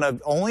 And we want to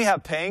only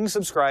have paying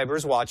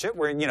subscribers watch it.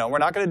 We're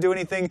not going to do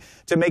anything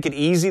to make it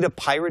easy to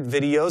pirate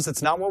videos.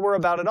 That's not what we're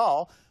about at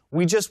all.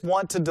 We just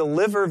want to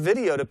deliver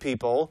video to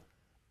people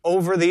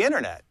over the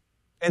internet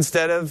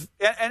instead of,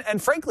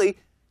 and frankly,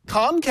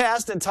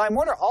 Comcast and Time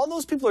Warner, all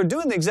those people are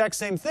doing the exact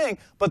same thing,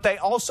 but they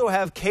also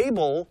have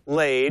cable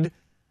laid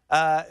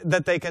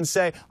that they can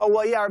say, oh,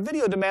 well, yeah, our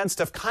video demand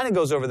stuff kind of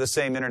goes over the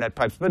same internet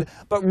pipes.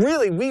 But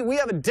really, we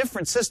have a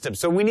different system,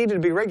 so we needed to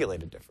be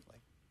regulated differently.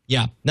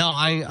 Yeah. No,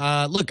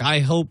 look,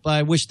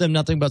 I wish them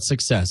nothing but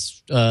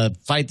success.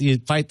 Fight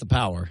the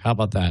power. How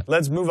about that?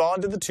 Let's move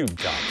on to the tube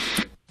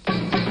tops.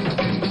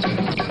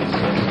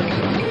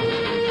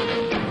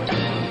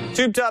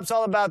 Tube Top's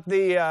all about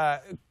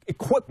the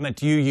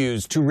equipment you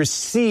use to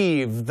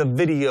receive the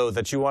video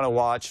that you want to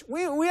watch.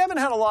 We haven't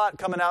had a lot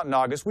coming out in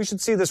August. We should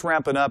see this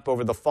ramping up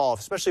over the fall,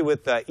 especially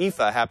with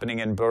IFA happening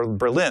in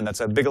Berlin. That's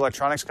a big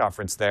electronics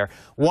conference there.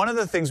 One of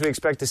the things we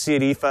expect to see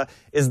at IFA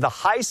is the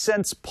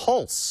Hisense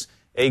Pulse,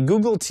 a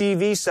Google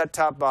TV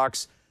set-top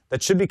box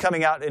that should be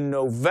coming out in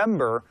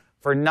November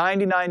for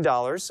 $99.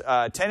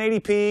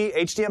 1080p,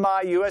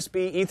 HDMI,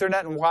 USB, Ethernet,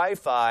 and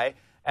Wi-Fi,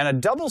 and a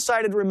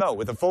double-sided remote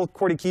with a full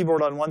QWERTY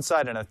keyboard on one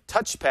side and a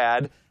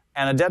touchpad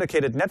and a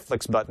dedicated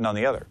Netflix button on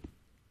the other.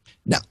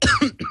 Now,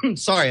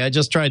 sorry, I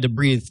just tried to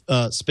breathe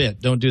spit.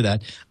 Don't do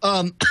that.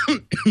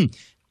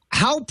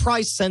 How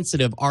price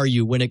sensitive are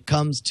you when it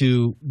comes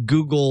to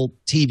Google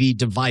TV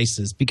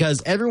devices?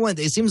 Because everyone,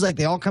 it seems like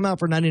they all come out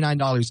for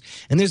 $99,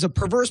 and there's a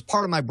perverse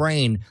part of my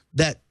brain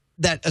that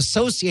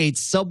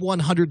associates sub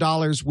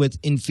 $100 with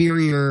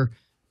inferior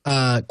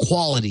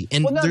quality.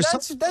 And well, no,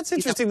 that's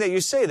interesting that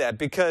you say that,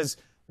 because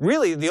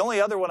really the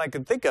only other one I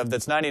could think of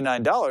that's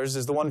 $99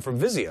 is the one from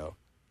Vizio.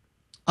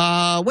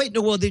 Wait,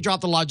 no, well, they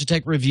dropped the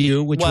Logitech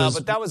Review, which was...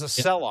 but that was a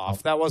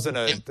sell-off. That wasn't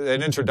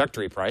an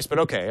introductory price, but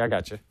okay, I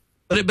got you.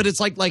 But it's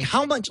like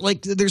how much,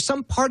 like there's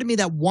some part of me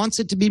that wants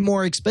it to be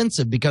more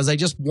expensive because I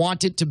just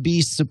want it to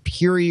be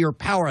superior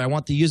power. I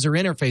want the user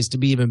interface to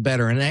be even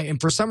better. And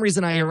for some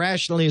reason, I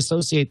irrationally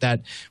associate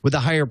that with a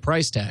higher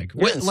price tag.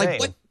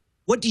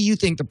 What do you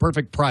think the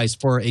perfect price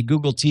for a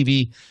Google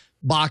TV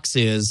box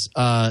is,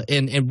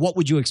 and what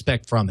would you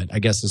expect from it, I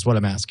guess is what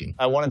I'm asking.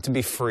 I want it to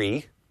be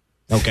free.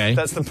 Okay.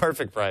 That's the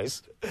perfect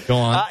price. Go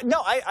on.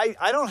 No,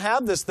 I don't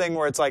have this thing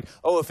where it's like,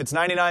 oh, if it's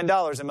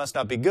 $99, it must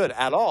not be good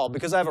at all,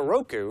 because I have a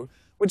Roku,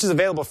 which is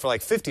available for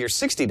like $50 or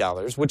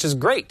 $60, which is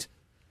great.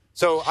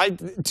 So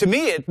to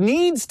me, it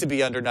needs to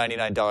be under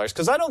 $99,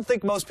 because I don't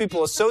think most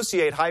people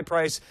associate high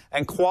price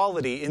and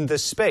quality in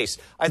this space.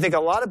 I think a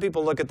lot of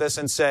people look at this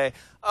and say,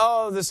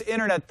 oh, this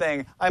internet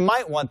thing, I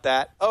might want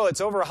that. Oh, it's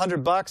over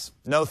 $100?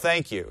 No,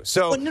 thank you.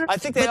 So I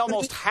think they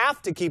almost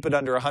have to keep it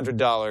under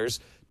 $100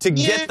 to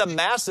get the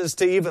masses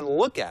to even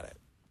look at it.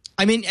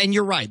 I mean, and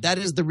you're right. That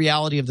is the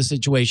reality of the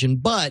situation.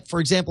 But, for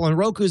example, and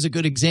Roku is a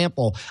good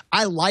example.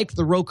 I like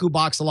the Roku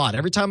box a lot.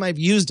 Every time I've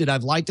used it,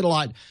 I've liked it a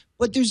lot.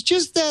 But there's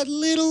just that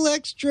little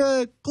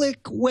extra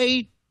click,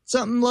 wait,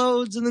 something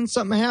loads, and then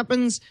something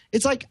happens.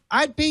 It's like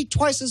I'd pay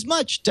twice as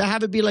much to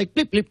have it be like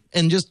blip, blip,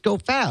 and just go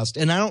fast.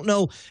 And I don't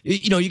know,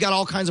 you got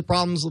all kinds of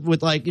problems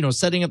with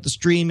setting up the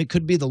stream. It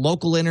could be the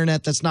local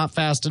internet that's not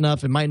fast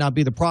enough. It might not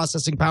be the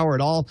processing power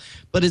at all.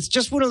 But it's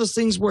just one of those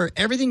things where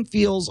everything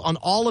feels on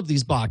all of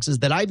these boxes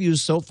that I've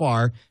used so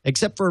far,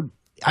 except for,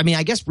 I mean,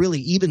 I guess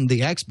really even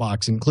the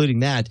Xbox, including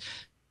that,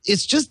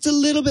 it's just a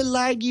little bit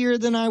laggier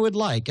than I would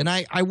like. And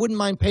I wouldn't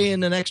mind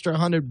paying an extra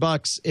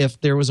 $100 if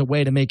there was a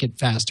way to make it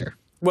faster.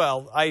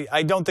 Well,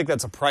 I don't think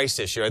that's a price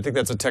issue. I think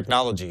that's a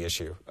technology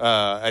issue.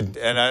 And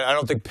I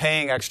don't think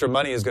paying extra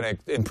money is going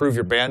to improve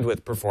your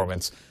bandwidth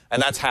performance.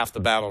 And that's half the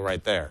battle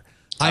right there.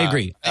 I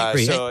agree. I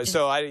think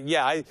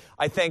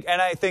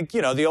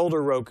the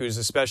older Rokus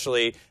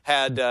especially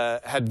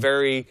had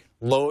very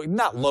low,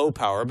 not low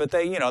power, but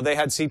they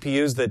had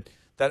CPUs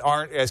that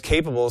aren't as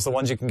capable as the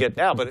ones you can get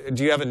now. But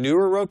do you have a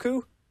newer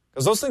Roku?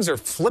 Because those things are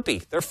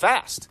flippy. They're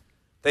fast.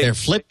 They're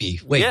flippy.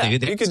 Wait, yeah, you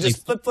can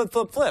just flip, flip,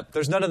 flip, flip.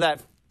 There's none of that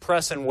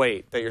press and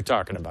wait that you're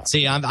talking about.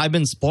 See, I've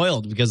been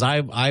spoiled because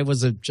I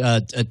was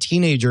a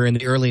teenager in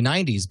the early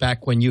 90s,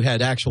 back when you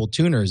had actual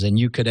tuners and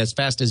you could, as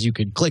fast as you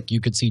could click,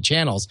 you could see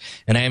channels,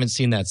 and I haven't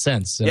seen that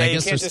since. And yeah, I you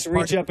guess can't just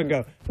reach up and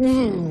go,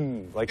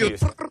 like you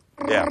used to.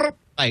 Yeah.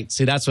 Right,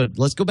 see,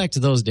 let's go back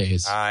to those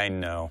days. I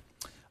know.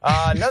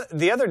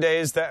 The other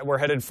days that we're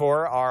headed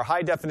for are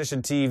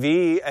high-definition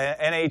TV.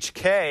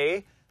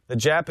 NHK, the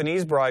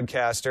Japanese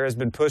broadcaster, has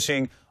been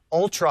pushing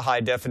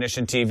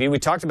ultra-high-definition TV. We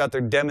talked about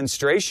their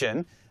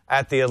demonstration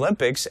at the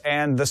Olympics,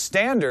 and the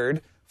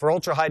standard for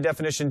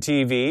ultra-high-definition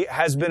TV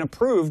has been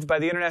approved by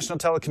the International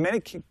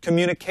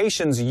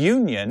Telecommunications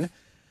Union.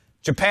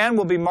 Japan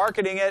will be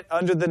marketing it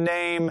under the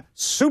name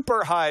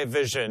Super High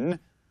Vision,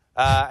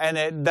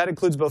 and that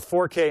includes both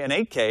 4K and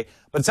 8K.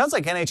 But it sounds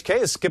like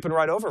NHK is skipping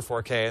right over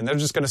 4K, and they're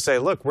just going to say,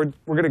 look, we're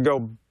going to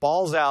go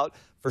balls out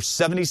for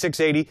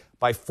 7680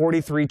 by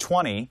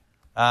 4320,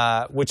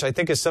 which I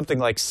think is something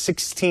like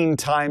 16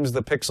 times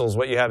the pixels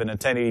what you have in a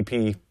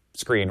 1080p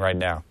screen right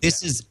now.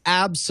 This is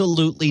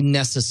absolutely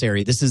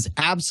necessary. This is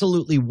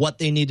absolutely what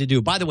they need to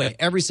do. By the way,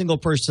 every single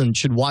person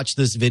should watch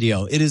this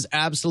video. It is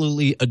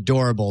absolutely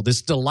adorable.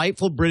 This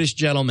delightful British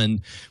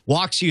gentleman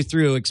walks you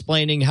through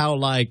explaining how,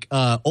 like,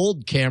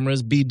 old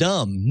cameras be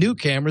dumb, new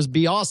cameras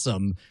be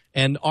awesome,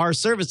 and our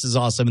service is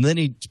awesome. And then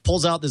he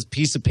pulls out this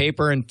piece of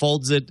paper and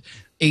folds it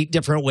 8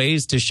 different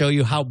ways to show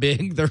you how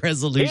big the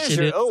resolution is.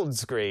 Here's your old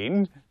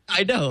screen.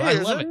 I know. Here's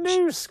I love it.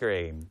 New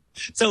screen.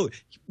 So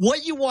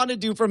what you want to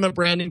do from a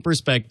branding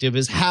perspective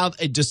is have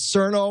a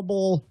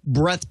discernible,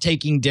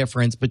 breathtaking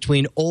difference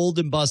between old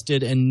and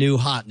busted and new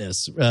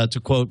hotness, to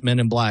quote Men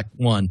in Black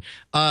 1.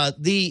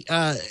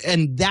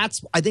 And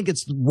that's, I think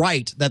it's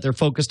right that they're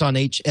focused on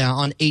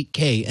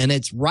 8K, and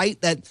it's right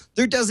that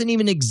there doesn't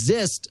even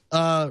exist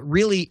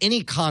really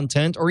any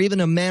content or even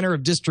a manner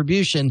of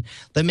distribution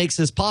that makes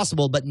this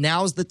possible. But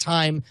now's the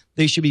time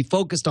they should be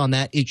focused on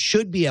that. It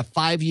should be a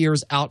 5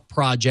 years out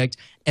project.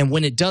 And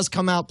when it does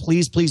come out,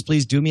 please, please,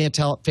 please do me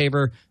a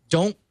favor.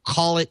 Don't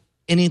call it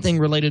anything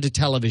related to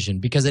television,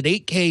 because at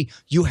 8K,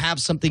 you have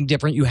something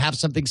different. You have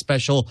something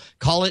special.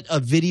 Call it a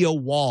video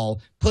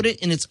wall. Put it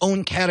in its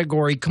own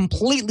category,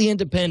 completely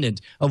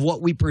independent of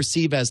what we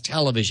perceive as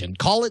television.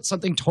 Call it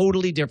something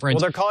totally different.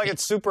 Well, they're calling it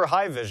super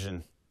high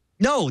vision.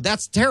 No,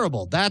 that's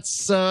terrible.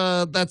 That's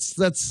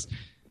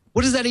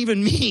what does that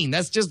even mean?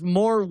 That's just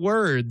more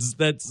words.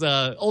 That's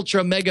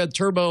ultra mega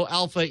turbo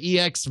alpha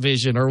EX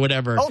vision or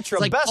whatever. Ultra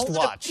like, best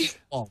watch.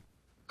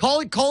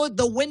 Call it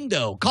the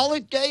window. Call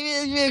it,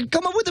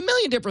 come up with a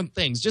million different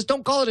things. Just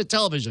don't call it a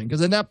television,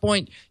 because at that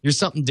point, you're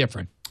something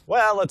different.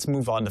 Well, let's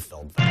move on to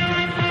film.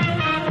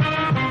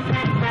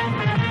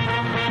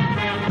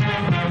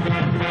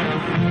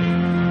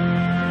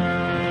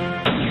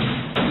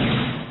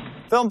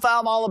 Film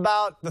Foul, all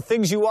about the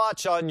things you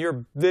watch on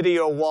your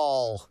video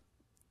wall.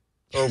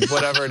 Or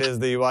whatever it is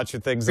that you watch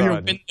your things your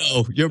on.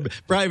 Window. Your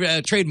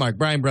trademark,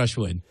 Brian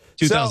Brushwood,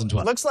 2012.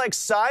 So, looks like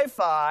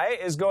Sci-Fi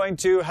is going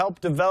to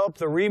help develop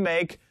the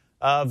remake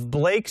of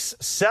Blake's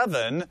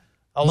 7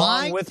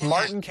 along with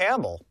Martin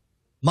Campbell.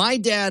 My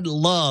dad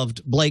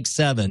loved Blake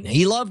 7.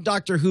 He loved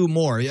Doctor Who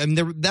more. I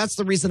mean, that's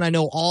the reason I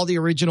know all the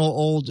original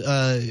old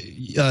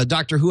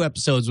Doctor Who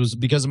episodes was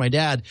because of my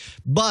dad.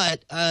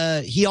 But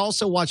he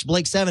also watched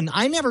Blake 7.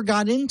 I never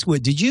got into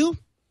it. Did you?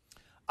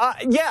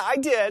 Yeah, I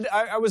did.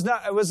 I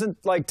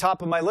wasn't like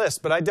top of my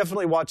list, but I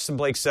definitely watched some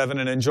Blake 7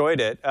 and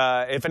enjoyed it.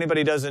 If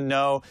anybody doesn't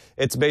know,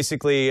 it's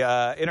basically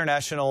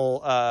international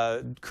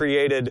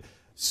created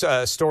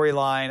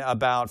storyline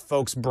about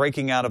folks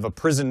breaking out of a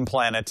prison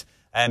planet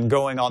and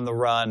going on the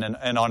run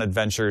and on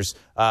adventures.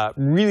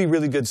 Really,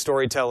 really good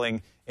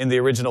storytelling in the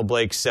original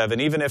Blake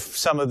 7, even if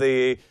some of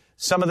the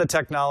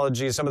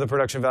technology, some of the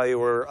production value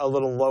were a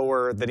little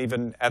lower than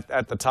even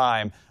at the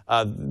time.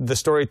 The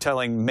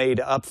storytelling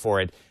made up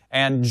for it.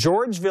 And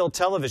Georgeville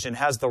Television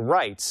has the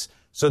rights,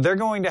 so they're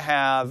going to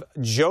have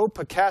Joe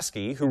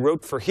Pekaski, who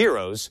wrote for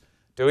Heroes,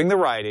 doing the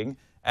writing,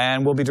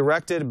 and will be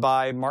directed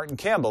by Martin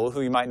Campbell, who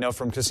you might know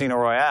from Casino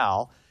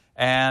Royale.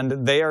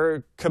 And they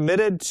are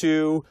committed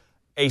to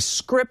a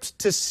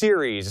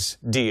script-to-series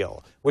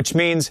deal, which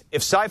means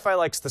if Sci-Fi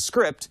likes the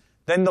script,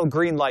 then they'll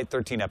greenlight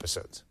 13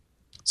 episodes.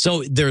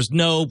 So there's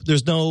no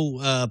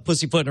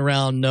pussyfooting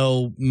around,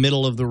 no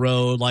middle of the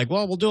road. Like,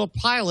 well, we'll do a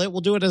pilot,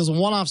 we'll do it as a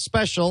one-off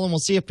special, and we'll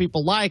see if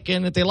people like it.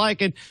 And if they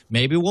like it,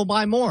 maybe we'll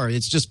buy more.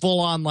 It's just full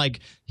on. Like,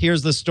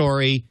 here's the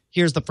story,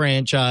 here's the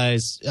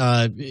franchise.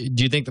 Do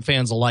you think the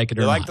fans will like it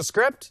or not? You like the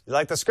script? You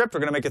like the script? We're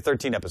going to make it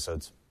 13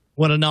 episodes.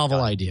 What a novel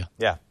idea!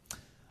 Yeah.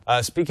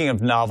 Speaking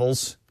of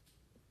novels,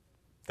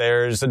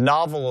 there's a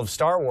novel of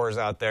Star Wars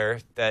out there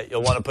that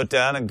you'll want to put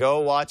down and go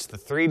watch the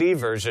 3D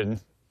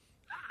version.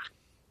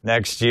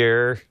 Next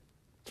year,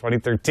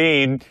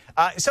 2013.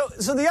 So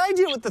the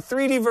idea with the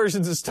 3D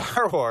versions of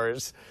Star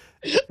Wars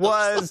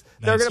was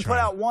they're going to put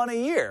out one a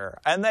year.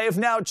 And they've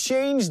now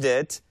changed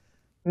it.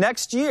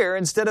 Next year,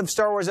 instead of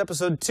Star Wars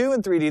Episode 2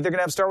 in 3D, they're going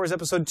to have Star Wars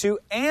Episode 2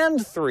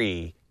 and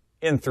 3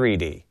 in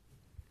 3D.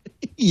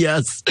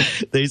 Yes,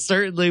 they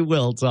certainly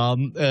will,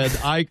 Tom. And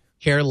I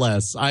care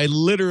less. I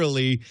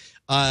literally...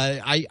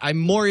 I'm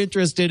more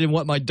interested in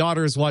what my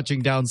daughter is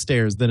watching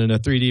downstairs than in a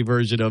 3D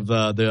version of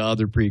the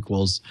other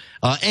prequels.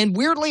 And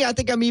weirdly, I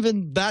think I'm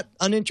even that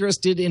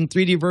uninterested in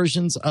 3D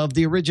versions of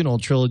the original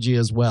trilogy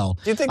as well.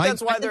 Do you think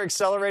that's why they're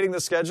accelerating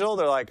the schedule?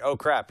 They're like, oh,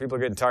 crap, people are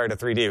getting tired of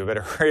 3D. We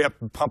better hurry up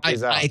and pump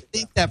these out. I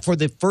think that for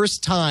the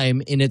first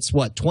time in its,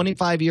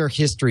 25-year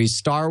history,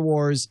 Star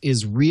Wars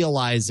is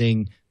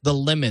realizing the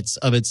limits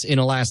of its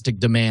inelastic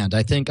demand.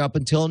 I think up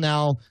until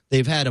now,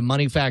 they've had a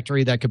money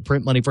factory that could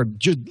print money for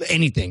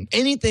anything.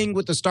 Anything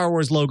with the Star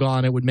Wars logo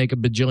on it would make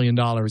 $1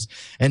 bajillion.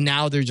 And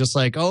now they're just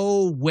like,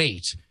 oh,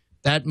 wait,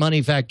 that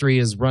money factory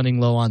is running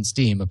low on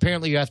steam.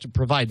 Apparently, you have to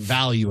provide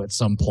value at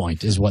some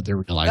point is what they're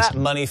realizing. That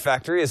money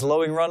factory is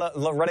running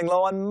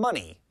low on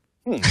money.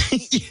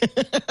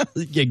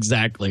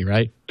 Exactly,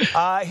 right?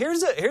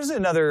 Here's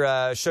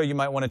another show you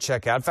might want to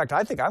check out. In fact,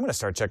 I think I'm going to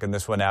start checking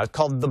this one out. It's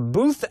called The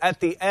Booth at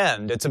the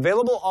End. It's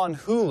available on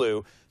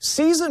Hulu.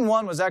 Season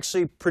 1 was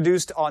actually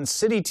produced on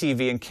City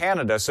TV in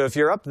Canada, so if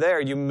you're up there,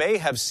 you may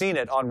have seen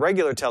it on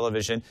regular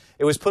television.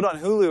 It was put on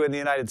Hulu in the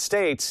United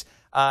States,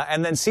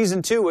 and then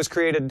Season 2 was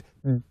created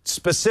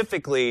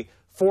specifically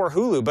for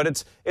Hulu.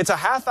 But it's a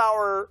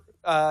half-hour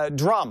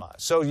drama,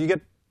 so you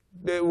get,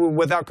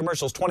 without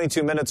commercials,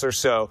 22 minutes or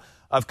so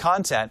of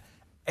content.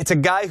 It's a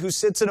guy who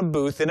sits in a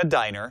booth in a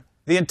diner.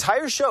 The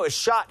entire show is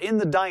shot in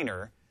the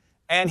diner,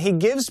 and he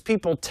gives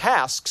people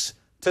tasks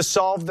to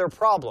solve their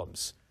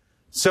problems.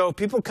 So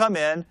people come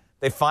in,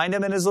 they find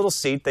him in his little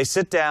seat, they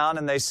sit down,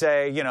 and they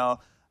say, you know,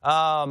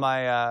 oh,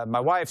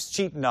 my wife's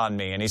cheating on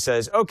me. And he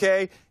says,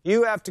 okay,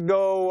 you have to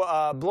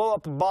go blow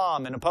up a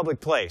bomb in a public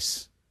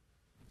place.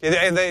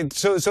 And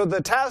so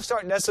the tasks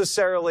aren't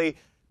necessarily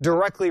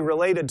directly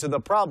related to the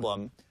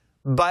problem,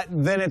 but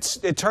then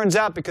it turns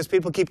out, because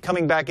people keep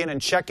coming back in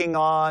and checking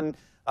on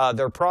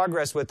their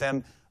progress with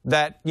him,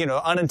 that, you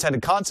know,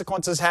 unintended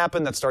consequences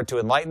happen that start to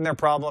enlighten their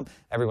problem.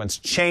 Everyone's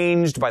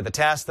changed by the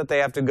task that they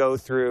have to go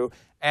through.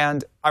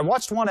 And I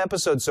watched one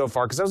episode so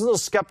far because I was a little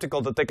skeptical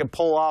that they could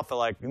pull off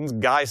this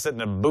guy sitting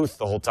in a booth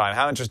the whole time.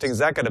 How interesting is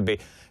that going to be?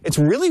 It's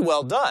really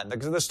well done.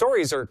 The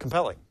stories are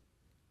compelling.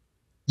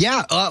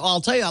 Yeah,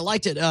 I'll tell you, I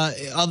liked it.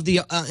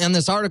 In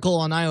this article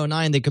on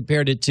IO9, they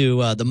compared it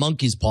to The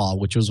Monkey's Paw,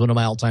 which was one of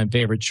my all-time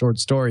favorite short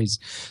stories.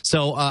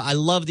 So I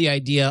love the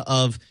idea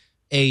of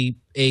a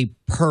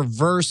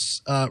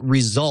perverse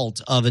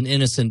result of an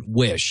innocent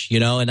wish, you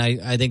know, and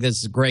I think this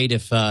is great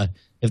if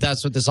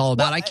that's what this is all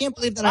about. Well, I can't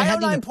believe that I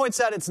hadn't even... points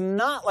out it's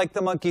not like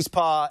The Monkey's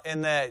Paw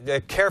in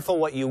the careful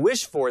what you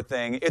wish for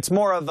thing. It's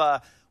more of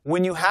a,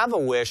 when you have a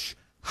wish,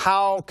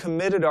 how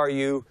committed are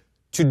you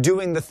to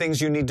doing the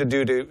things you need to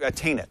do to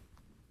attain it?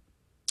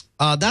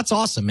 That's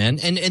awesome, man.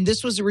 And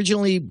this was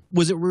originally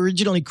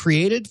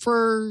created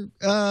for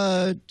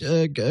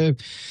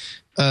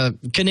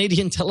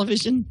Canadian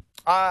television?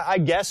 I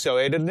guess so.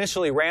 It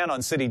initially ran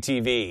on City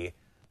TV,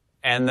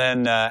 and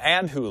then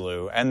and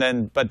Hulu, and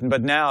then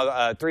but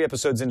now 3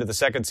 episodes into the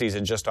second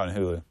season, just on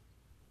Hulu.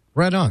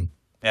 Right on.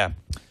 Yeah,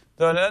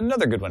 so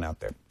another good one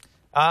out there.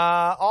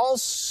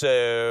 Also,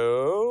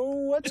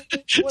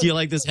 do you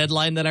like this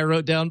headline that I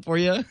wrote down for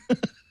you?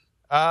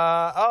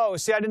 Oh,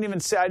 see, I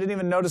didn't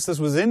even notice this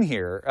was in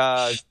here.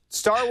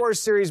 Star Wars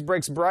series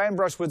breaks Brian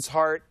Brushwood's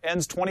heart,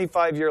 ends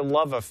 25-year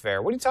love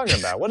affair. What are you talking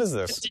about? What is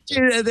this?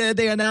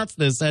 They announced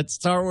this at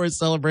Star Wars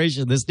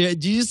Celebration.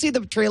 Did you see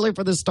the trailer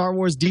for the Star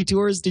Wars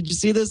Detours? Did you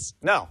see this?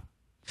 No.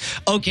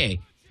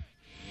 Okay.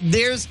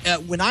 There's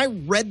when I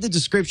read the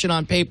description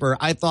on paper,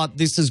 I thought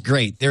this is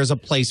great. There's a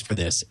place for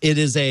this. It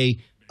is a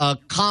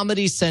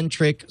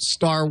comedy-centric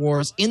Star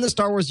Wars, in the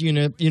Star Wars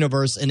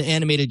universe, an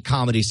animated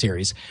comedy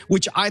series,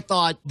 which I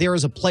thought there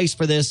is a place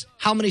for this.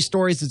 How many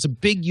stories? It's a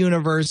big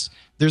universe.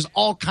 There's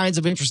all kinds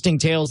of interesting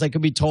tales that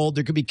could be told.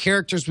 There could be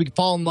characters we could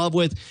fall in love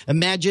with.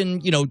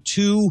 Imagine, you know,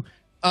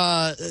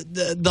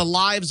 the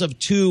lives of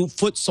 2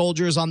 foot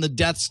soldiers on the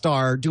Death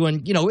Star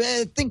doing, you know,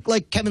 think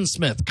like Kevin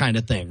Smith kind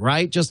of thing,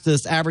 right? Just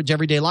this average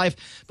everyday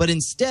life. But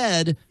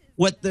instead,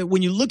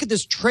 when you look at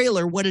this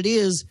trailer, what it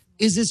is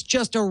it's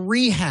just a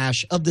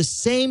rehash of the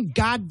same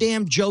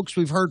goddamn jokes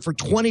we've heard for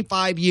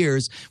 25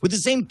 years with the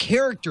same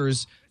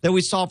characters that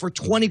we saw for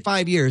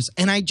 25 years.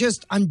 And I'm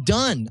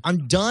done.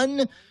 I'm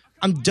done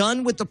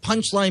with the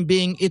punchline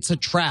being it's a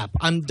trap.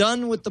 I'm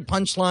done with the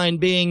punchline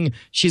being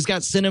she's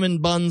got cinnamon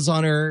buns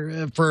on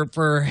her for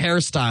her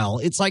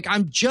hairstyle. It's like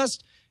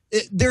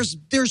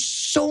there's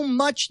so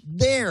much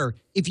there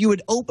if you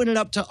would open it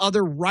up to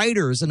other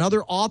writers and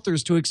other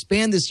authors to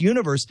expand this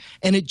universe.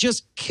 And it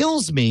just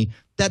kills me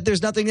that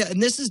there's nothing.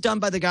 And this is done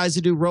by the guys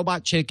who do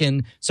Robot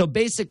Chicken. So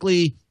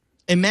basically,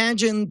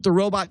 imagine the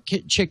Robot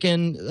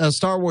Chicken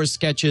Star Wars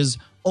sketches,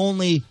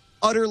 only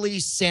utterly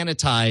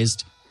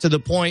sanitized to the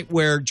point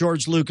where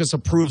George Lucas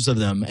approves of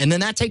them. And then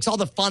that takes all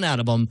the fun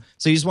out of them.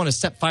 So you just want to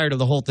set fire to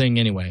the whole thing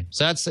anyway.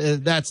 So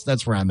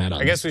that's where I'm at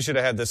on I guess we should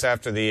have had this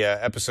after the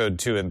episode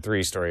 2 and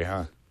 3 story,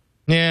 huh?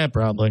 Yeah,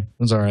 probably.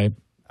 It's all right.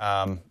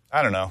 I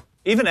don't know.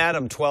 Even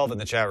Adam 12 in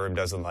the chat room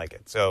doesn't like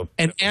it. So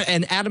and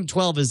Adam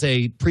 12 is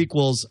a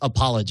prequels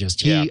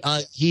apologist.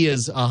 He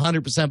is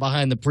 100%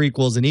 behind the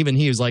prequels, and even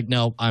he was like,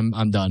 "No,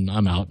 I'm done.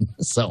 I'm out."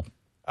 So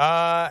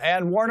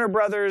and Warner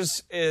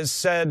Brothers is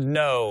said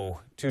no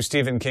to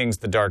Stephen King's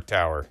The Dark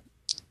Tower.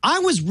 I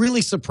was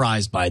really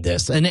surprised by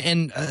this, and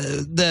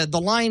the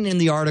line in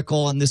the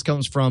article, and this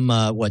comes from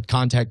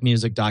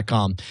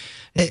contactmusic.com.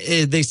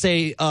 They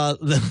say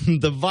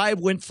the vibe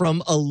went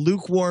from a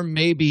lukewarm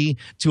maybe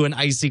to an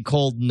icy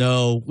cold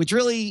no, which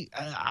really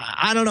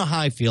I don't know how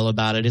I feel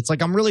about it. It's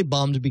like I'm really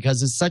bummed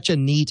because it's such a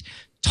neat,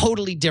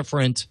 totally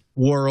different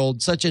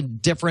world, such a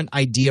different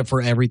idea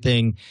for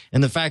everything,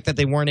 and the fact that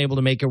they weren't able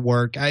to make it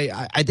work,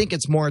 I think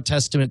it's more a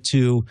testament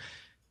to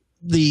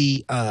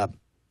the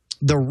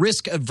the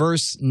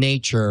risk-averse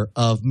nature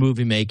of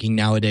movie making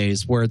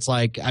nowadays, where it's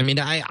like, I mean,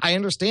 I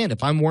understand.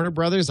 If I'm Warner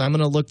Brothers, I'm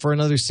going to look for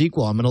another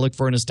sequel. I'm going to look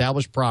for an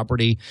established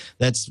property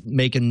that's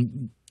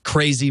making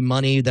crazy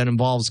money that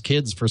involves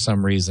kids for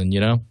some reason,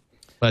 you know?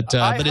 But it's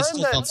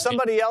heard that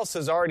somebody else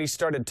has already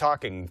started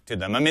talking to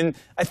them. I mean,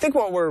 I think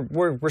what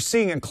we're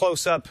seeing in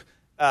close-up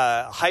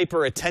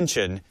hyper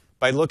attention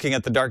by looking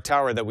at The Dark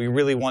Tower that we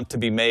really want to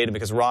be made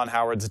because Ron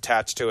Howard's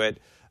attached to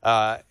it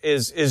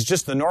is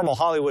just the normal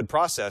Hollywood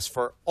process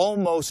for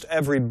almost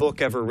every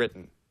book ever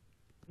written.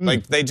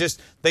 Like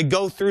they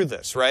go through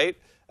this, right?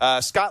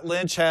 Scott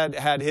Lynch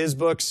had his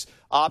books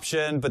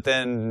optioned, but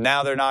then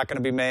now they're not going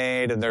to be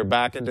made, and they're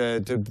back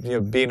into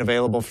being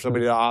available for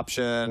somebody to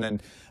option,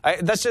 and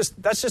that's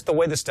just the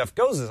way this stuff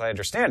goes, as I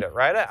understand it,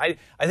 right?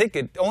 I think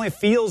it only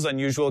feels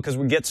unusual because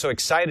we get so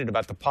excited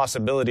about the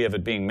possibility of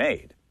it being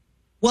made.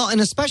 Well,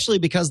 and especially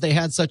because they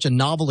had such a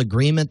novel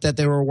agreement that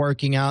they were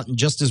working out. And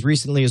just as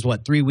recently as,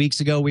 3 weeks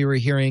ago, we were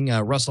hearing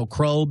Russell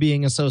Crowe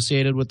being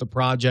associated with the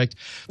project.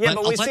 Yeah,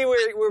 but we see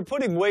we're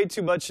putting way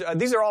too much.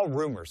 These are all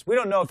rumors. We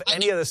don't know if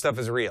any of this stuff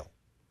is real.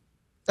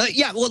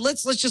 Yeah, well,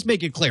 let's just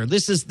make it clear.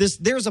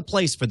 There's a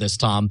place for this,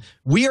 Tom.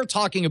 We are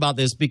talking about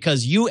this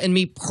because you and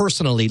me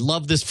personally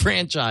love this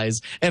franchise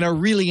and are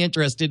really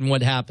interested in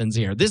what happens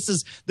here. This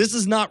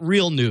is not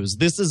real news.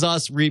 This is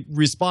us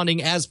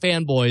responding as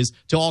fanboys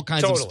to all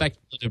kinds of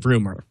speculative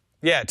rumor.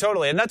 Yeah,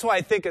 totally. And that's why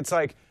I think it's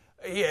like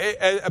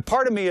a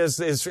part of me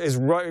is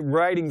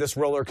riding this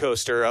roller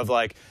coaster of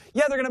like,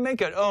 yeah, they're going to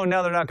make it. Oh,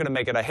 now they're not going to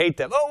make it. I hate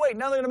them. Oh, wait,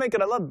 now they're going to make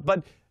it. I love it.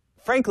 But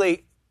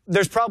frankly,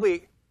 there's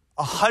probably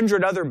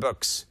 100 other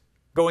books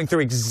going through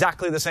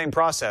exactly the same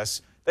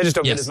process. They just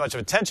don't get as much of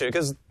attention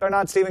because they're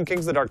not Stephen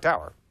King's The Dark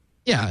Tower.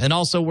 Yeah, and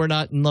also we're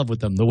not in love with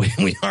them the way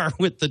we are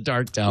with The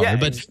Dark Tower. Yeah,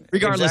 but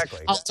regardless,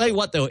 exactly. I'll tell you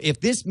what, though, if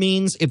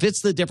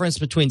it's the difference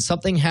between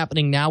something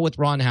happening now with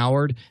Ron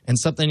Howard and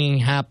something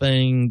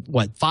happening,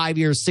 5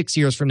 years, 6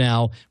 years from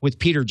now with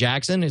Peter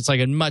Jackson, it's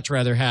like I'd much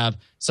rather have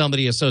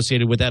somebody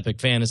associated with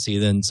epic fantasy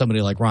than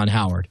somebody like Ron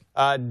Howard.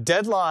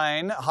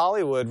 Deadline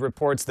Hollywood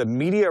reports the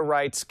media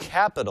rights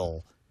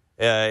capital.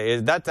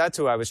 That's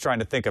who I was trying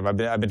to think of. I've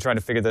been trying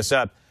to figure this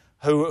up.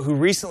 Who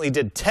recently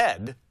did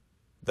Ted,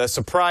 the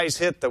surprise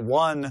hit that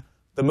won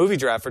the movie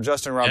draft for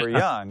Justin Robert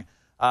Young,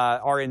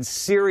 are in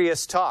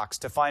serious talks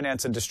to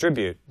finance and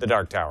distribute The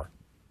Dark Tower.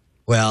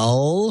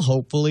 Well,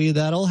 hopefully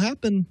that'll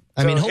happen.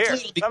 Let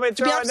me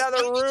throw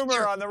another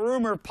rumor on the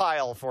rumor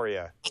pile for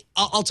you.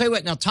 I'll tell you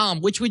what. Now,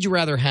 Tom, which would you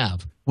rather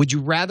have? Would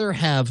you rather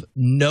have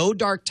no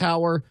Dark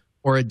Tower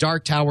or a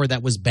Dark Tower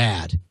that was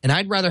bad? And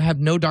I'd rather have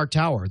no Dark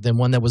Tower than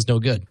one that was no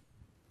good.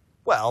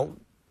 Well,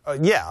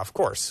 yeah, of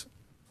course.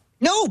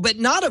 No, but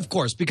not of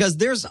course, because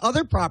there's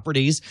other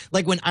properties.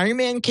 Like when Iron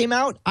Man came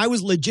out, I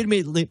was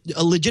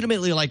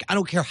legitimately like, I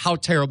don't care how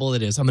terrible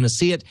it is. I'm going to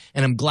see it,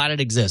 and I'm glad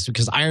it exists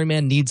because Iron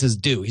Man needs his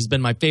due. He's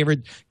been my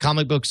favorite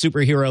comic book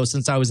superhero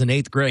since I was in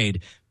 8th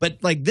grade. But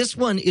like this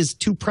one is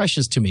too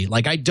precious to me.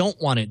 Like I don't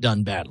want it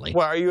done badly.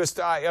 Well,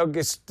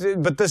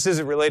 but this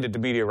isn't related to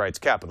media rights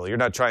capital. You're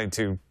not trying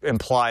to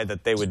imply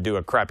that they would do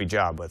a crappy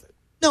job with it.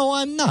 No,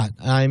 I'm not.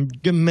 I'm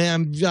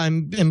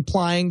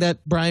implying that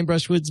Brian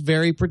Brushwood's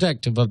very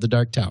protective of The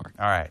Dark Tower.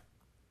 All right.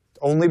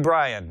 Only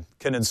Brian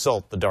can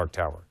insult The Dark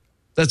Tower.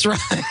 That's right.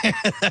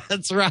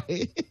 That's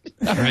right.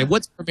 All right.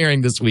 What's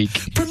premiering this week?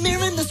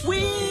 Premiering this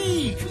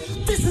week.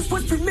 This is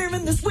what's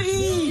premiering this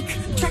week.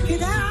 Check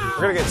it out.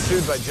 We're going to get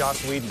sued by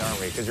Joss Whedon,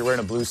 aren't we? Because you're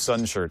wearing a blue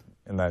sun shirt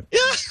in that. Yeah.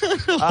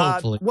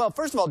 Hopefully. Well,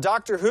 first of all,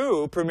 Doctor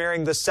Who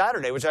premiering this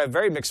Saturday, which I have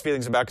very mixed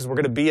feelings about because we're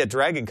going to be at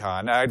Dragon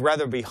Con. I'd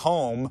rather be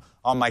home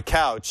on my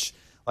couch,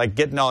 like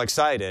getting all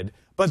excited.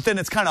 But then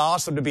it's kind of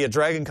awesome to be at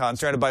Dragon Con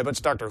surrounded by a bunch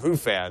of Doctor Who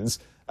fans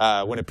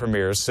when it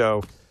premieres.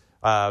 So,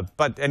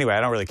 but anyway, I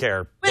don't really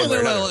care. Wait,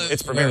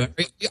 it's premiering.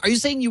 Are you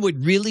saying you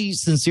would really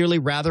sincerely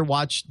rather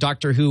watch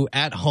Doctor Who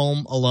at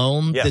home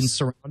alone than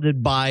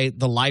surrounded by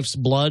the life's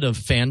blood of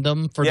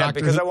fandom for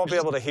Doctor Who? Yeah, because I won't be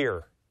able to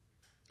hear.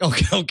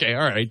 Okay,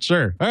 all right,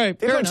 sure. All right,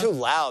 people are too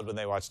loud when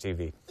they watch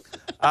TV.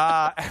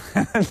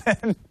 And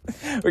then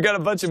we got a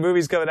bunch of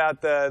movies coming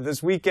out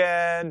this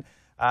weekend.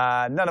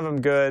 None of them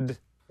good.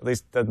 At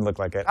least doesn't look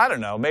like it. I don't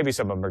know. Maybe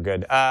some of them are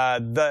good.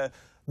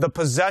 The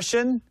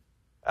Possession,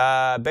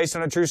 based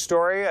on a true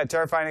story. A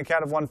terrifying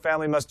account of one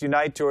family must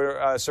unite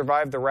to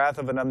survive the wrath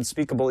of an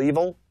unspeakable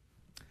evil.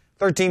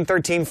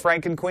 1313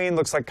 Frankenqueen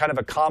looks like kind of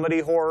a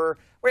comedy horror.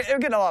 We're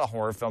getting a lot of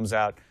horror films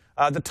out.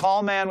 The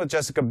Tall Man with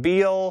Jessica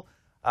Biel.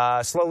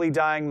 Slowly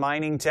Dying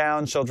Mining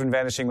Town. Children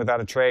Vanishing Without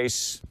a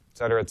Trace, et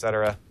cetera, et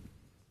cetera.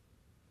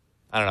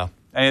 I don't know.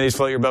 Any of these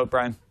float your boat,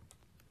 Brian?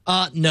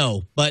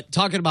 No, but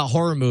talking about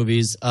horror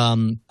movies,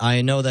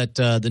 I know that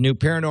the new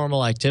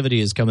Paranormal Activity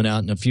is coming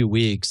out in a few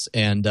weeks,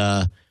 and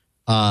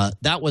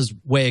that was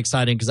way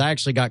exciting because I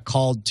actually got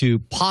called to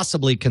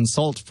possibly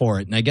consult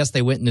for it, and I guess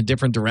they went in a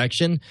different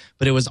direction,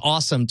 but it was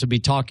awesome to be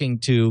talking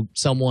to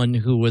someone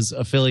who was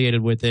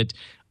affiliated with it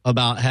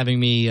about having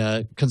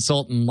me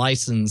consult and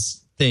license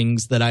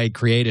things that I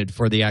created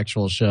for the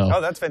actual show.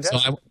 Oh, that's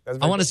fantastic. So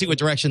I want to see what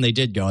direction they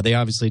did go. They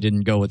obviously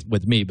didn't go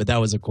with me, but that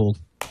was a cool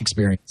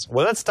experience.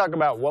 Well, let's talk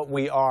about what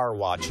we are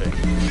watching.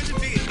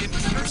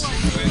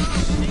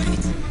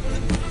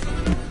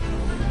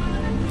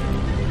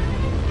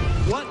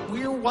 What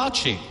we're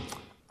watching.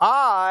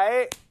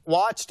 I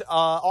watched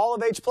all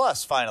of H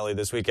Plus finally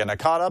this weekend. I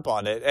caught up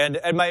on it, and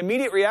my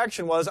immediate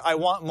reaction was, I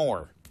want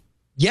more.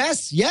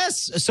 Yes,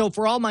 yes. So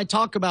for all my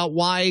talk about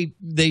why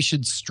they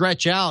should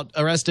stretch out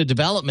Arrested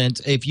Development,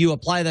 if you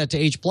apply that to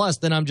H+,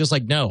 then I'm just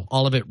like, no,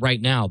 all of it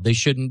right now. They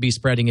shouldn't be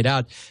spreading it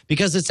out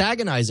because it's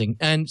agonizing.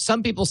 And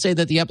some people say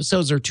that the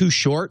episodes are too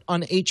short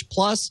on H+.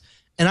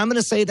 And I'm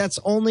going to say that's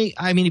only,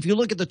 I mean, if you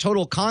look at the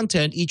total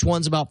content, each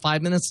one's about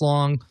 5 minutes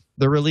long.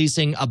 They're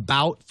releasing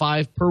about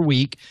 5 per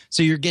week.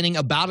 So you're getting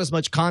about as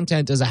much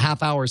content as a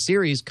half-hour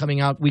series coming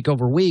out week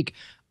over week.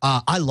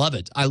 I love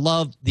it. I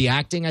love the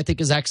acting, I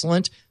think, is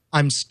excellent.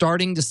 I'm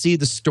starting to see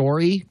the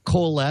story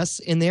coalesce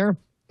in there.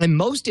 And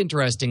most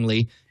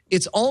interestingly,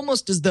 it's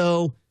almost as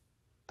though,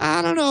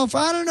 I don't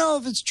know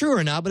if it's true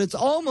or not, but it's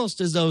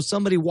almost as though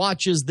somebody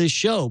watches this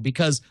show,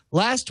 because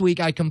last week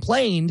I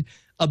complained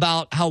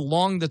about how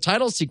long the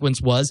title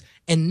sequence was.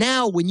 And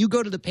now when you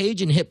go to the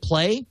page and hit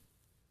play,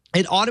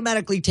 it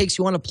automatically takes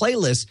you on a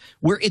playlist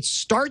where it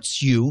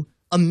starts you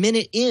a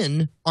minute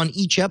in on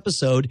each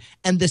episode,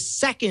 and the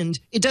second,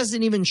 it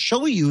doesn't even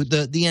show you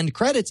the end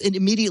credits. It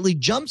immediately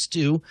jumps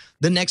to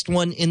the next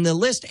one in the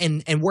list.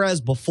 And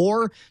whereas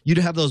before, you'd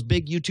have those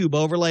big YouTube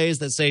overlays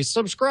that say,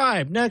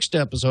 subscribe, next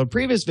episode,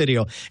 previous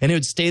video, and it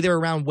would stay there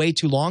around way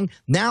too long.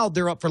 Now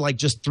they're up for like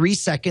just 3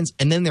 seconds,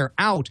 and then they're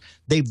out.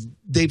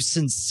 They've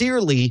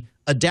sincerely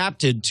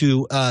adapted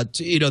to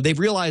they've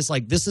realized,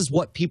 like, this is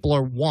what people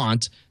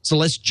want, so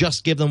let's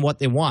just give them what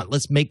they want.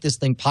 Let's make this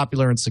thing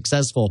popular and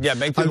successful. Yeah,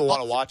 make people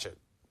want to watch it.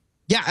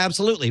 Yeah,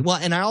 absolutely. Well,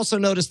 and I also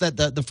noticed that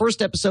the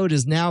first episode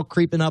is now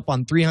creeping up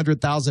on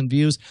 300,000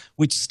 views,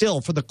 which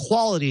still, for the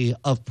quality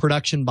of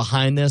production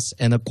behind this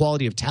and the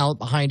quality of talent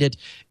behind it,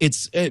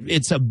 it's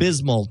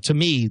abysmal to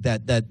me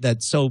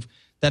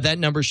that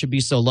number should be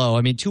so low.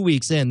 I mean, 2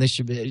 weeks in, this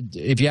should be,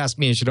 if you ask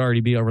me, it should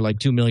already be over like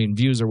 2 million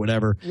views or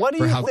whatever. What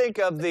do you think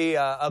of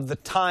the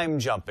time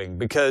jumping?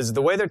 Because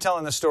the way they're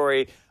telling the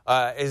story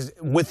is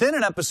within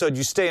an episode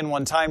you stay in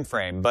one time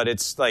frame, but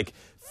it's like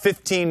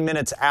 15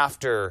 minutes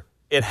after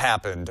it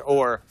happened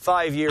or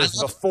 5 years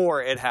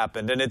before it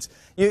happened. And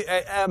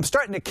I'm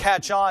starting to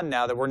catch on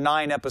now that we're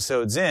 9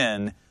 episodes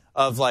in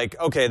of like,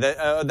 okay,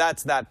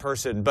 that's that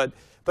person. But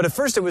at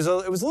first it was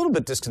a little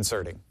bit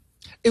disconcerting.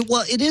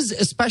 It is,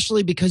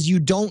 especially because you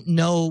don't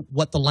know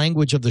what the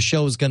language of the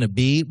show is going to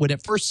be. When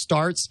it first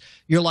starts,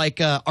 you're like,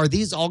 are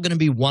these all going to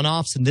be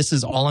one-offs and this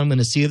is all I'm going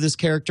to see of this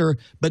character?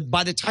 But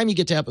by the time you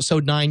get to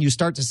episode 9, you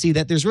start to see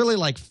that there's really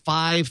like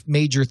 5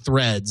 major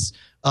threads,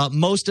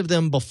 most of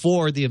them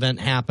before the event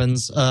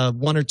happens,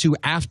 1 or 2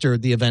 after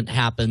the event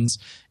happens.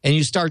 And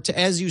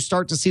as you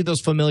start to see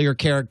those familiar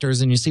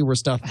characters and you see where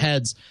stuff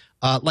heads,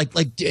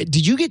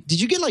 did you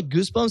get like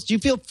goosebumps? Do you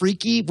feel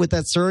freaky with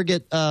that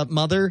surrogate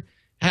mother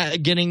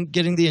getting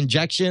the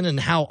injection, and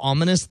how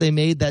ominous they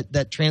made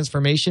that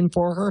transformation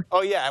for her?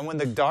 Oh yeah, and when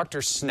the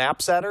doctor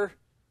snaps at her.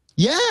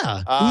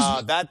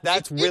 Yeah,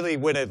 that's really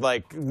when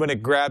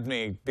it grabbed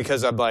me,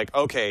 because I'm like,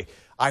 okay,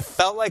 I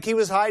felt like he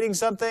was hiding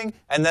something,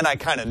 and then I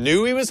kind of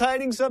knew he was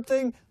hiding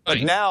something,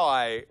 but now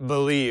I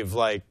believe,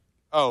 like,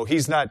 oh,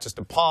 he's not just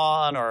a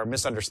pawn or a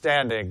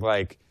misunderstanding,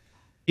 like.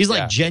 He's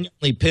like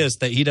genuinely pissed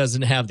that he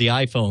doesn't have the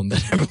iPhone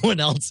that everyone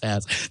else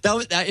has.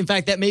 In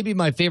fact, that may be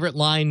my favorite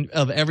line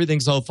of everything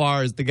so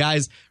far, is the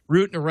guy's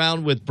rooting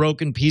around with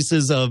broken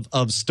pieces of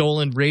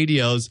stolen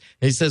radios.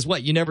 And he says,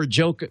 what, you never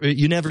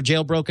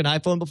jailbroke an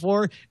iPhone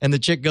before? And the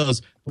chick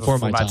goes, before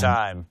my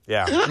time.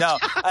 Yeah. No,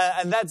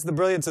 and that's the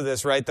brilliance of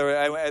this, right?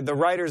 The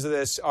writers of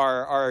this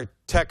are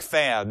tech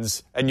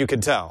fans, and you can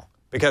tell.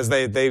 Because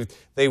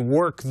they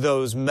work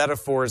those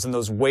metaphors and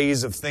those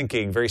ways of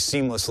thinking very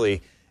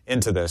seamlessly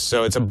into this,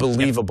 so it's a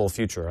believable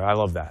future. I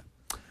love that.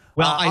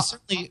 Well,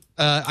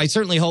 I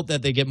certainly hope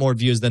that they get more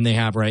views than they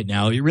have right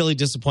now. It really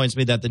disappoints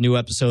me that the new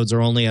episodes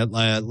are only at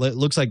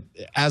looks like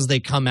as they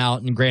come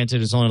out, and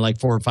granted it's only like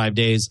 4 or 5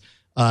 days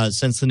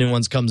since the new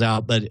ones comes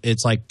out, but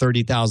it's like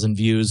 30,000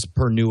 views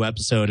per new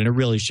episode, and it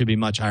really should be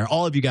much higher.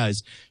 All of you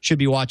guys should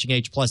be watching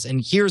H+,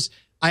 and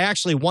I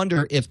actually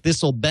wonder if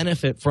this will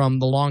benefit from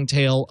the long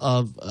tail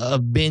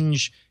of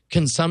binge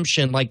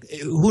consumption. Like,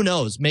 who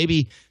knows,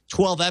 maybe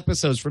 12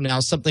 episodes from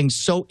now, something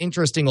so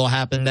interesting will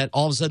happen that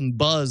all of a sudden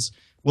buzz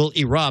will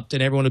erupt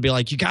and everyone will be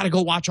like, you got to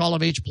go watch all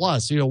of H+.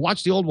 Watch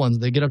the old ones.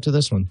 They get up to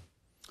this one.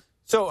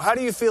 So how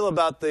do you feel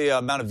about the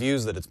amount of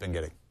views that it's been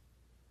getting?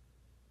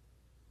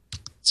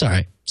 It's all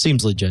right.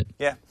 Seems legit.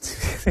 Yeah,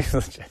 seems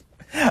legit.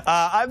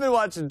 I've been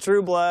watching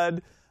True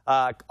Blood.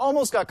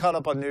 Almost got caught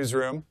up on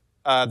Newsroom.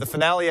 The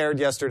finale aired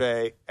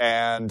yesterday,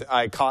 and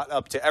I caught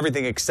up to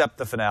everything except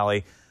the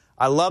finale.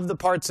 I love the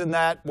parts in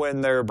that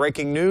when they're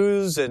breaking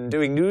news and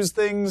doing news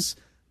things.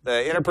 The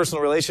interpersonal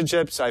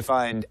relationships I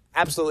find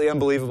absolutely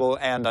unbelievable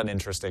and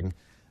uninteresting.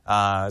 So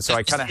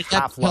I kind of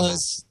half love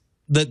it.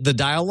 The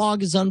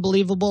dialogue is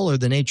unbelievable, or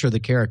the nature of the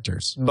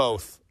characters?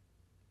 Both.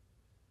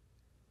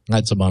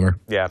 That's a bummer.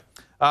 Yeah.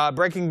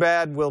 Breaking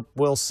Bad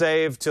we'll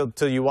save till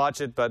you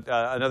watch it, but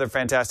another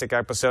fantastic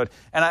episode.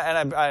 And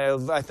I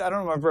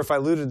don't remember if I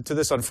alluded to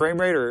this on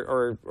Frame Rate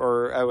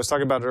or I was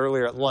talking about it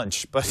earlier at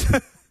lunch,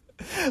 but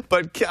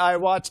but I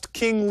watched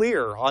King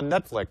Lear on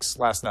Netflix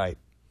last night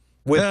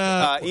with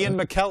Ian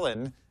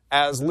McKellen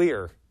as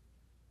Lear.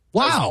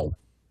 Wow.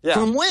 Yeah.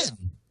 From when?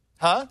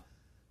 Huh?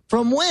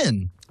 From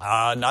when?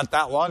 Not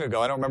that long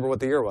ago. I don't remember what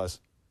the year was.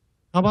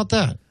 How about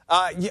that?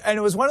 And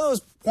it was one of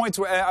those points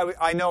where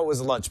I know it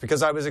was lunch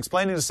because I was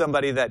explaining to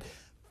somebody that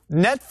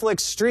Netflix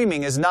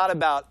streaming is not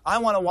about, I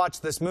want to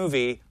watch this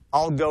movie,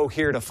 I'll go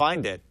here to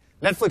find it.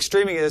 Netflix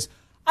streaming is,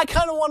 I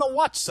kind of want to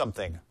watch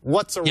something.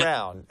 What's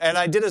around? Yep. And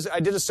I did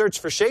a search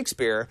for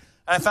Shakespeare,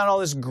 and I found all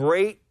this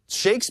great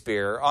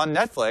Shakespeare on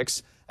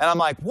Netflix, and I'm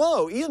like,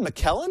 whoa, Ian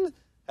McKellen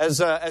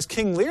as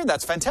King Lear?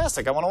 That's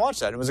fantastic. I want to watch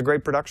that. It was a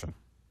great production.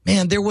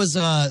 Man, there was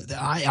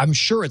I'm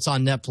sure it's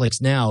on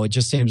Netflix now. It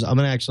just seems, I'm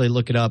going to actually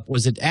look it up.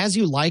 Was it As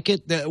You Like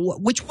It?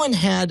 Which one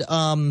had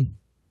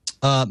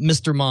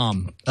Mr.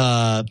 Mom,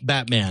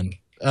 Batman?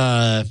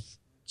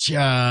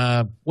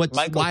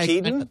 Michael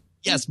Keaton?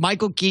 Yes,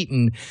 Michael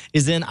Keaton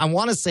is in, I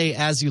want to say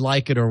As You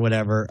Like It or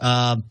whatever.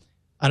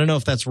 I don't know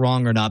if that's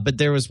wrong or not, but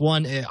there was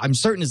one, I'm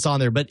certain it's on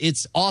there, but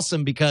it's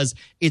awesome because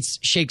it's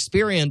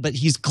Shakespearean, but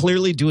he's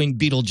clearly doing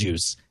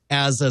Beetlejuice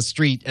as a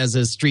street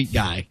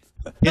guy.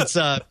 It's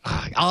I'll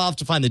have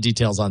to find the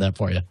details on that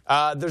for you.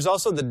 There's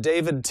also the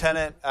David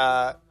Tennant.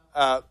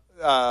 And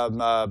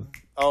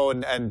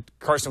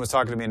Karsten was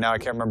talking to me, and now I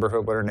can't remember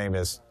what her name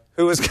is.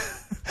 Who was?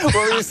 What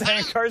were you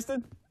saying,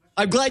 Karsten?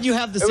 I'm glad you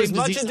have the same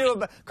disease.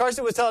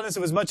 Karsten was telling us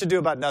it was Much Ado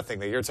About Nothing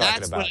that you're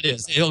talking about. That's what it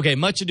is. Okay,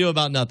 Much Ado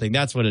About Nothing.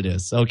 That's what it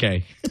is.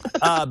 Okay.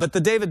 But the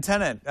David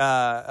Tennant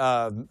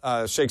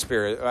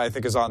Shakespeare, I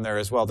think, is on there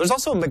as well. There's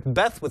also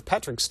Macbeth with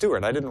Patrick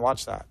Stewart. I didn't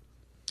watch that.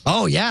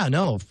 Oh, yeah,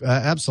 no,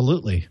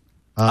 absolutely.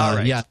 All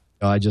right. Yeah,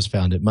 I just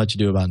found it. Much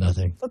Ado About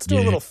Nothing. Let's do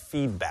a little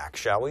feedback,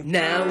 shall we?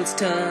 Now it's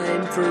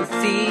time for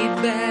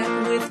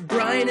feedback with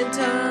Brian and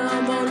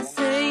Tom on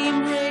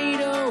Frame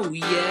Rate. Oh,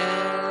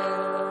 yeah.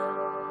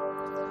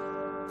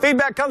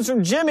 Feedback comes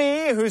from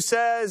Jimmy, who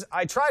says,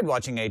 I tried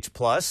watching H+,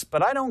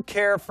 but I don't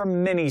care for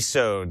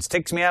minisodes.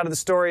 Takes me out of the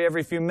story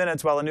every few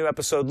minutes while a new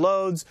episode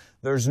loads.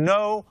 There's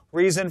no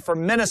reason for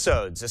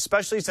minisodes,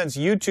 especially since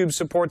YouTube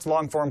supports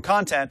long-form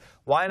content.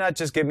 Why not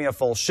just give me a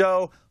full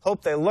show?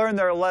 Hope they learn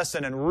their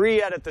lesson and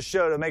re-edit the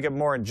show to make it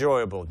more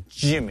enjoyable.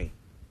 Jimmy.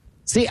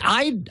 See,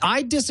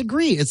 I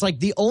disagree. It's like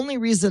the only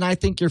reason I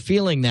think you're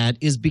feeling that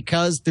is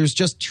because there's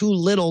just too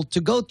little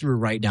to go through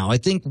right now. I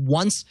think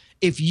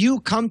if you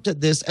come to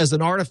this as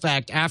an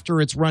artifact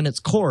after it's run its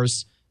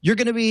course, you're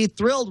going to be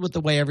thrilled with the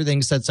way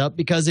everything sets up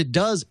because it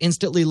does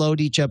instantly load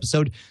each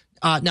episode.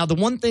 Now, the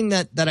one thing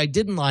that I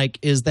didn't like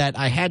is that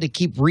I had to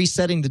keep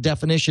resetting the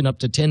definition up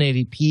to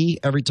 1080p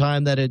every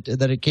time that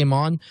it came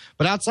on.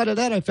 But outside of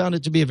that, I found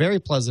it to be a very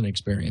pleasant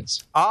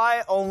experience.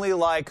 I only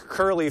like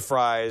curly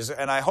fries,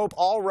 and I hope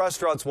all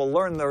restaurants will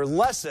learn their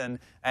lesson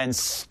and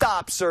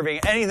stop serving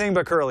anything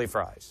but curly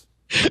fries.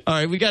 All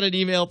right, we got an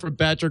email from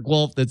Patrick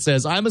Wolf that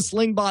says, I'm a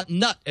Slingbot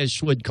nut, as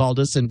Schwood called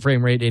us in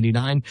Frame Rate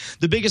 89.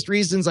 The biggest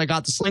reasons I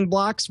got the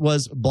Slingbox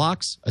was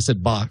blocks. I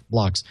said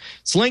blocks.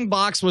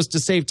 Slingbox was to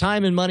save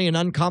time and money and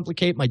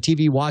uncomplicate my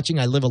TV watching.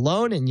 I live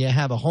alone, and you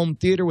have a home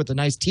theater with a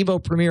nice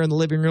TiVo premiere in the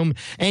living room,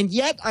 and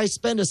yet I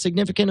spend a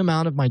significant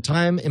amount of my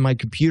time in my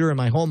computer in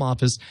my home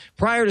office.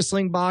 Prior to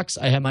Slingbox,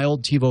 I had my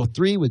old TiVo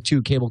 3 with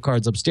 2 cable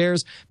cards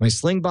upstairs. My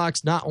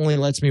Slingbox not only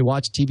lets me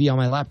watch TV on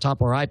my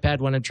laptop or iPad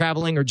when I'm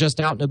traveling or just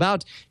out and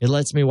about, it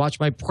lets me watch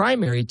my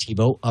primary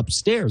TiVo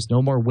upstairs.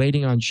 No more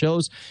waiting on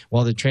shows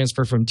while they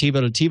transfer from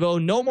TiVo to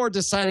TiVo. No more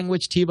deciding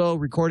which TiVo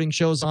recording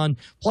shows on.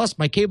 Plus,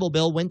 my cable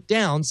bill went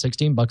down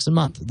 $16 a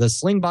month. The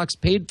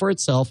Slingbox paid for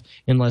itself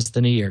in less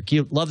than a year.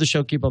 Love the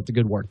show. Keep up the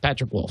good work.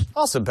 Patrick Wolf.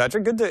 Awesome,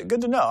 Patrick.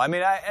 Good to know. I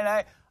mean,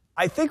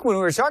 I think when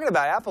we were talking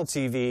about Apple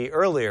TV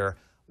earlier,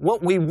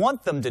 what we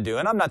want them to do,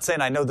 and I'm not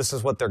saying I know this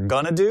is what they're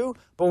going to do,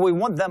 but we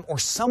want them or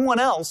someone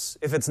else,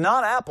 if it's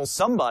not Apple,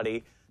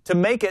 somebody, to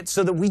make it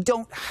so that we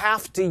don't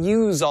have to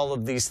use all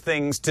of these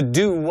things to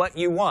do what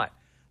you want.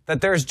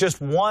 That there's just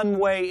one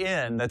way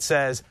in that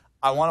says,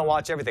 I want to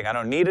watch everything. I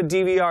don't need a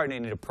DVR. I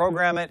don't need to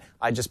program it.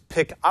 I just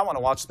pick, I want to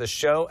watch this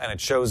show, and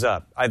it shows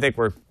up. I think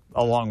we're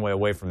a long way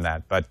away from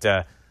that, but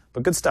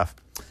good stuff.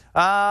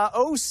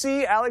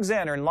 O.C.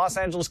 Alexander in Los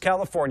Angeles,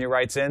 California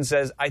writes in,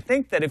 says, I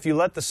think that if you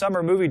let the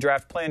summer movie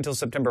draft play until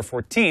September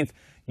 14th,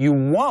 you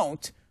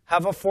won't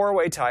have a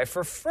four-way tie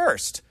for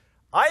first.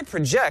 I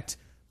project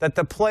that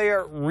the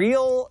player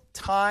Real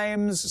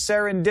Times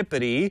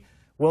Serendipity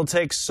will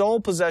take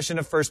sole possession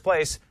of first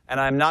place, and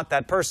I'm not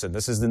that person.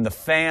 This is in the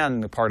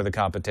fan part of the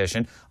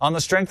competition, on the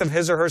strength of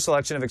his or her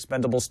selection of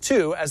Expendables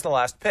 2 as the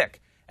last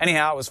pick.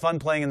 Anyhow, it was fun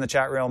playing in the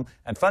chat room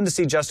and fun to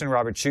see Justin and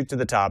Robert shoot to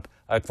the top.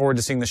 I look forward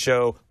to seeing the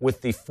show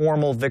with the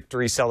formal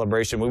victory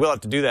celebration. We will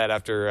have to do that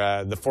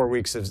after the 4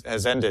 weeks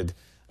has ended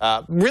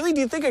Really,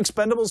 do you think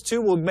Expendables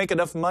 2 will make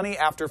enough money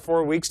after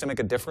 4 weeks to make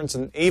a difference,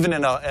 even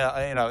in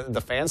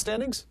the fan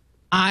standings?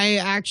 I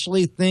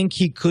actually think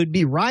he could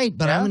be right,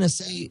 but I'm going to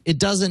say it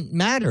doesn't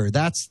matter.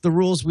 That's the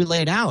rules we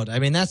laid out. I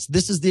mean,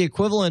 this is the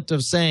equivalent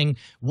of saying,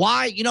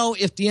 why,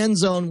 if the end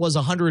zone was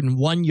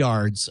 101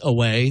 yards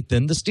away,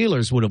 then the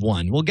Steelers would have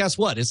won. Well, guess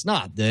what? It's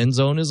not. The end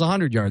zone is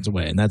 100 yards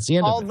away, and that's the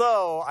end of it.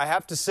 Although, I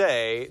have to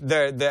say,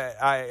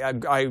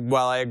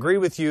 while I agree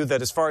with you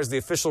that as far as the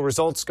official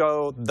results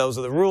go, those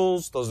are the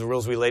rules. Those are the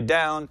rules we laid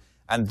down,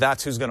 and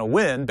that's who's going to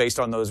win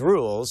based on those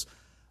rules.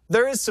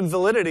 There is some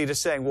validity to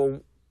saying, well,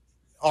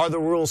 are the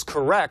rules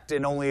correct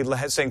in only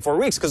saying 4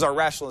 weeks? Because our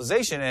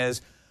rationalization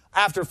is,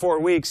 after 4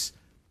 weeks,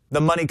 the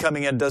money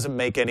coming in doesn't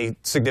make any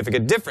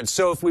significant difference.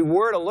 So if we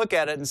were to look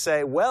at it and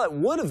say, well, it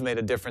would have made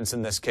a difference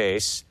in this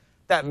case,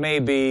 that may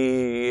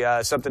be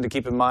something to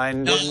keep in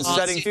mind in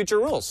setting future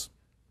rules.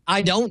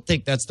 I don't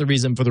think that's the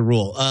reason for the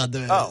rule.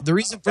 The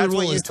reason for the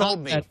rule is you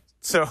told me. That,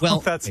 so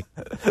that's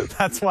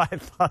why I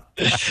thought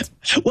that.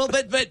 Well,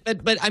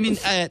 but I mean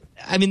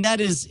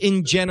that is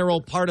in general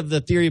part of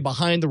the theory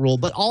behind the rule,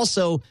 but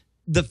also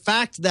the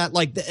fact that,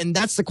 and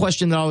that's the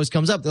question that always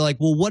comes up. They're like,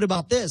 well, what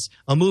about this?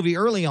 A movie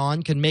early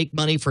on can make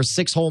money for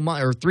 6 whole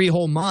months or 3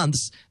 whole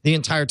months the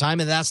entire time,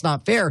 and that's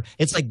not fair.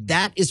 It's like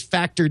that is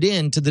factored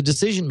into the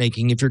decision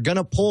making. If you're going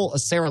to pull a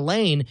Sarah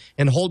Lane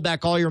and hold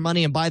back all your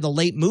money and buy the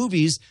late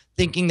movies,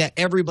 thinking that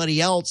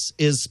everybody else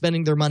is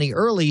spending their money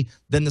early,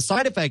 then the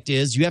side effect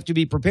is you have to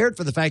be prepared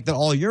for the fact that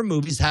all your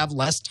movies have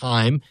less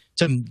time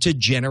to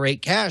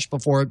generate cash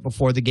before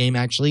the game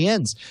actually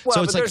ends. Well,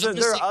 so it's but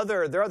there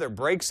are other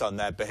breaks on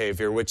that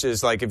behavior, which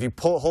is like if you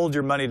hold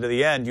your money to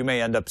the end, you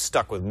may end up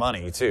stuck with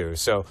money too.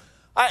 So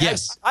I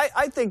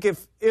think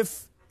if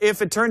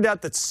it turned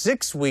out that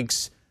 6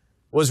 weeks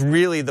was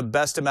really the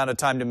best amount of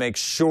time to make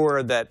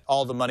sure that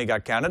all the money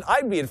got counted,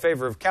 I'd be in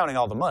favor of counting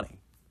all the money.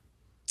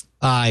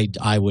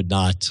 I would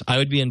not. I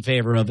would be in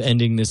favor of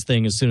ending this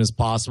thing as soon as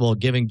possible,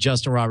 giving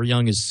Justin Robert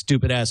Young his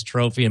stupid-ass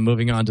trophy and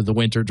moving on to the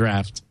winter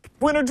draft.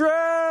 Winter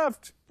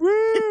draft!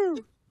 Woo!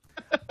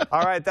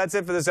 All right, that's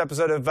it for this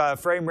episode of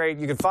Frame Rate.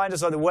 You can find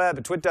us on the web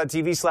at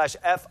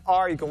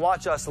twit.tv/FR. You can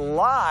watch us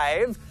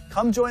live.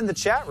 Come join the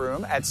chat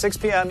room at 6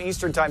 p.m.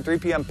 Eastern Time, 3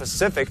 p.m.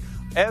 Pacific,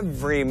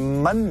 every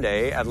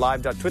Monday at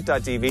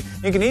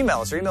live.twit.tv. You can email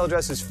us. Our email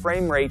address is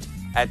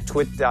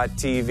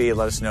framerate@twit.tv.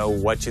 Let us know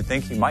what you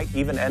think. You might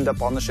even end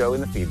up on the show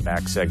in the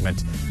feedback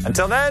segment.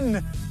 Until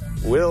then,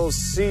 we'll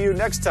see you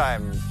next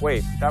time.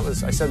 Wait,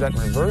 I said that in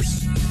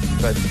reverse,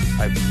 but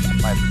my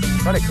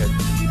predicate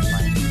and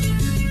my...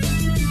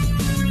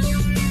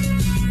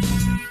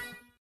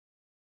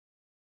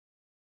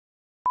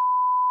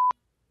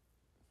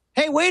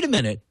 Hey, wait a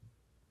minute.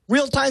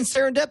 Real-time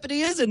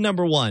serendipity is at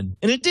 #1,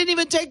 and it didn't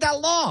even take that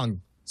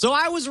long. So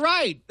I was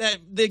right that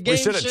the game We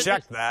should have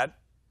checked that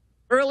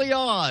early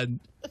on.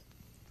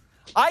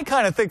 I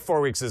kind of think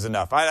 4 weeks is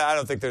enough. I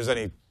don't think there's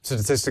any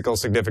statistical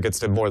significance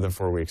to more than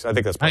 4 weeks. I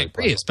think that's probably I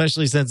agree,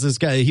 especially since this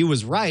guy, he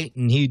was right,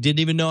 and he didn't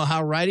even know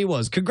how right he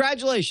was.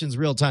 Congratulations,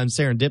 Real-Time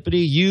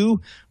Serendipity.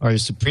 You are a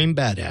supreme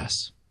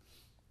badass.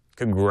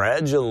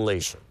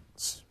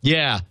 Congratulations.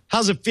 Yeah.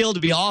 How's it feel to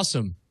be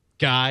awesome,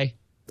 guy?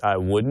 I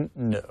wouldn't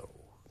know.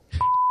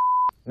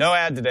 No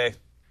ad today.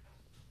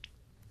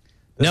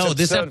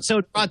 This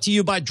episode brought to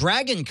you by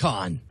Dragon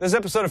Con. This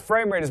episode of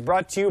Frame Rate is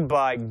brought to you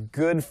by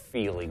Good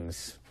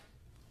Feelings.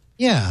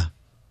 Yeah.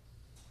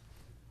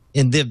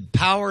 And the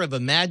power of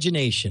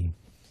imagination.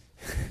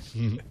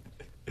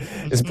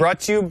 It's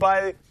brought to you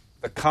by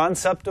the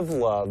concept of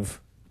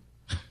love.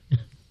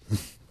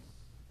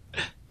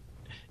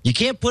 You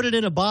can't put it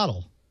in a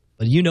bottle,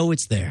 but you know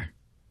it's there.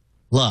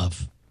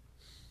 Love.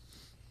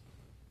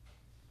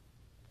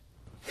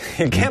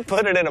 You can't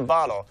put it in a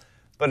bottle,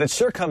 but it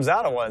sure comes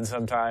out of one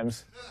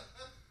sometimes.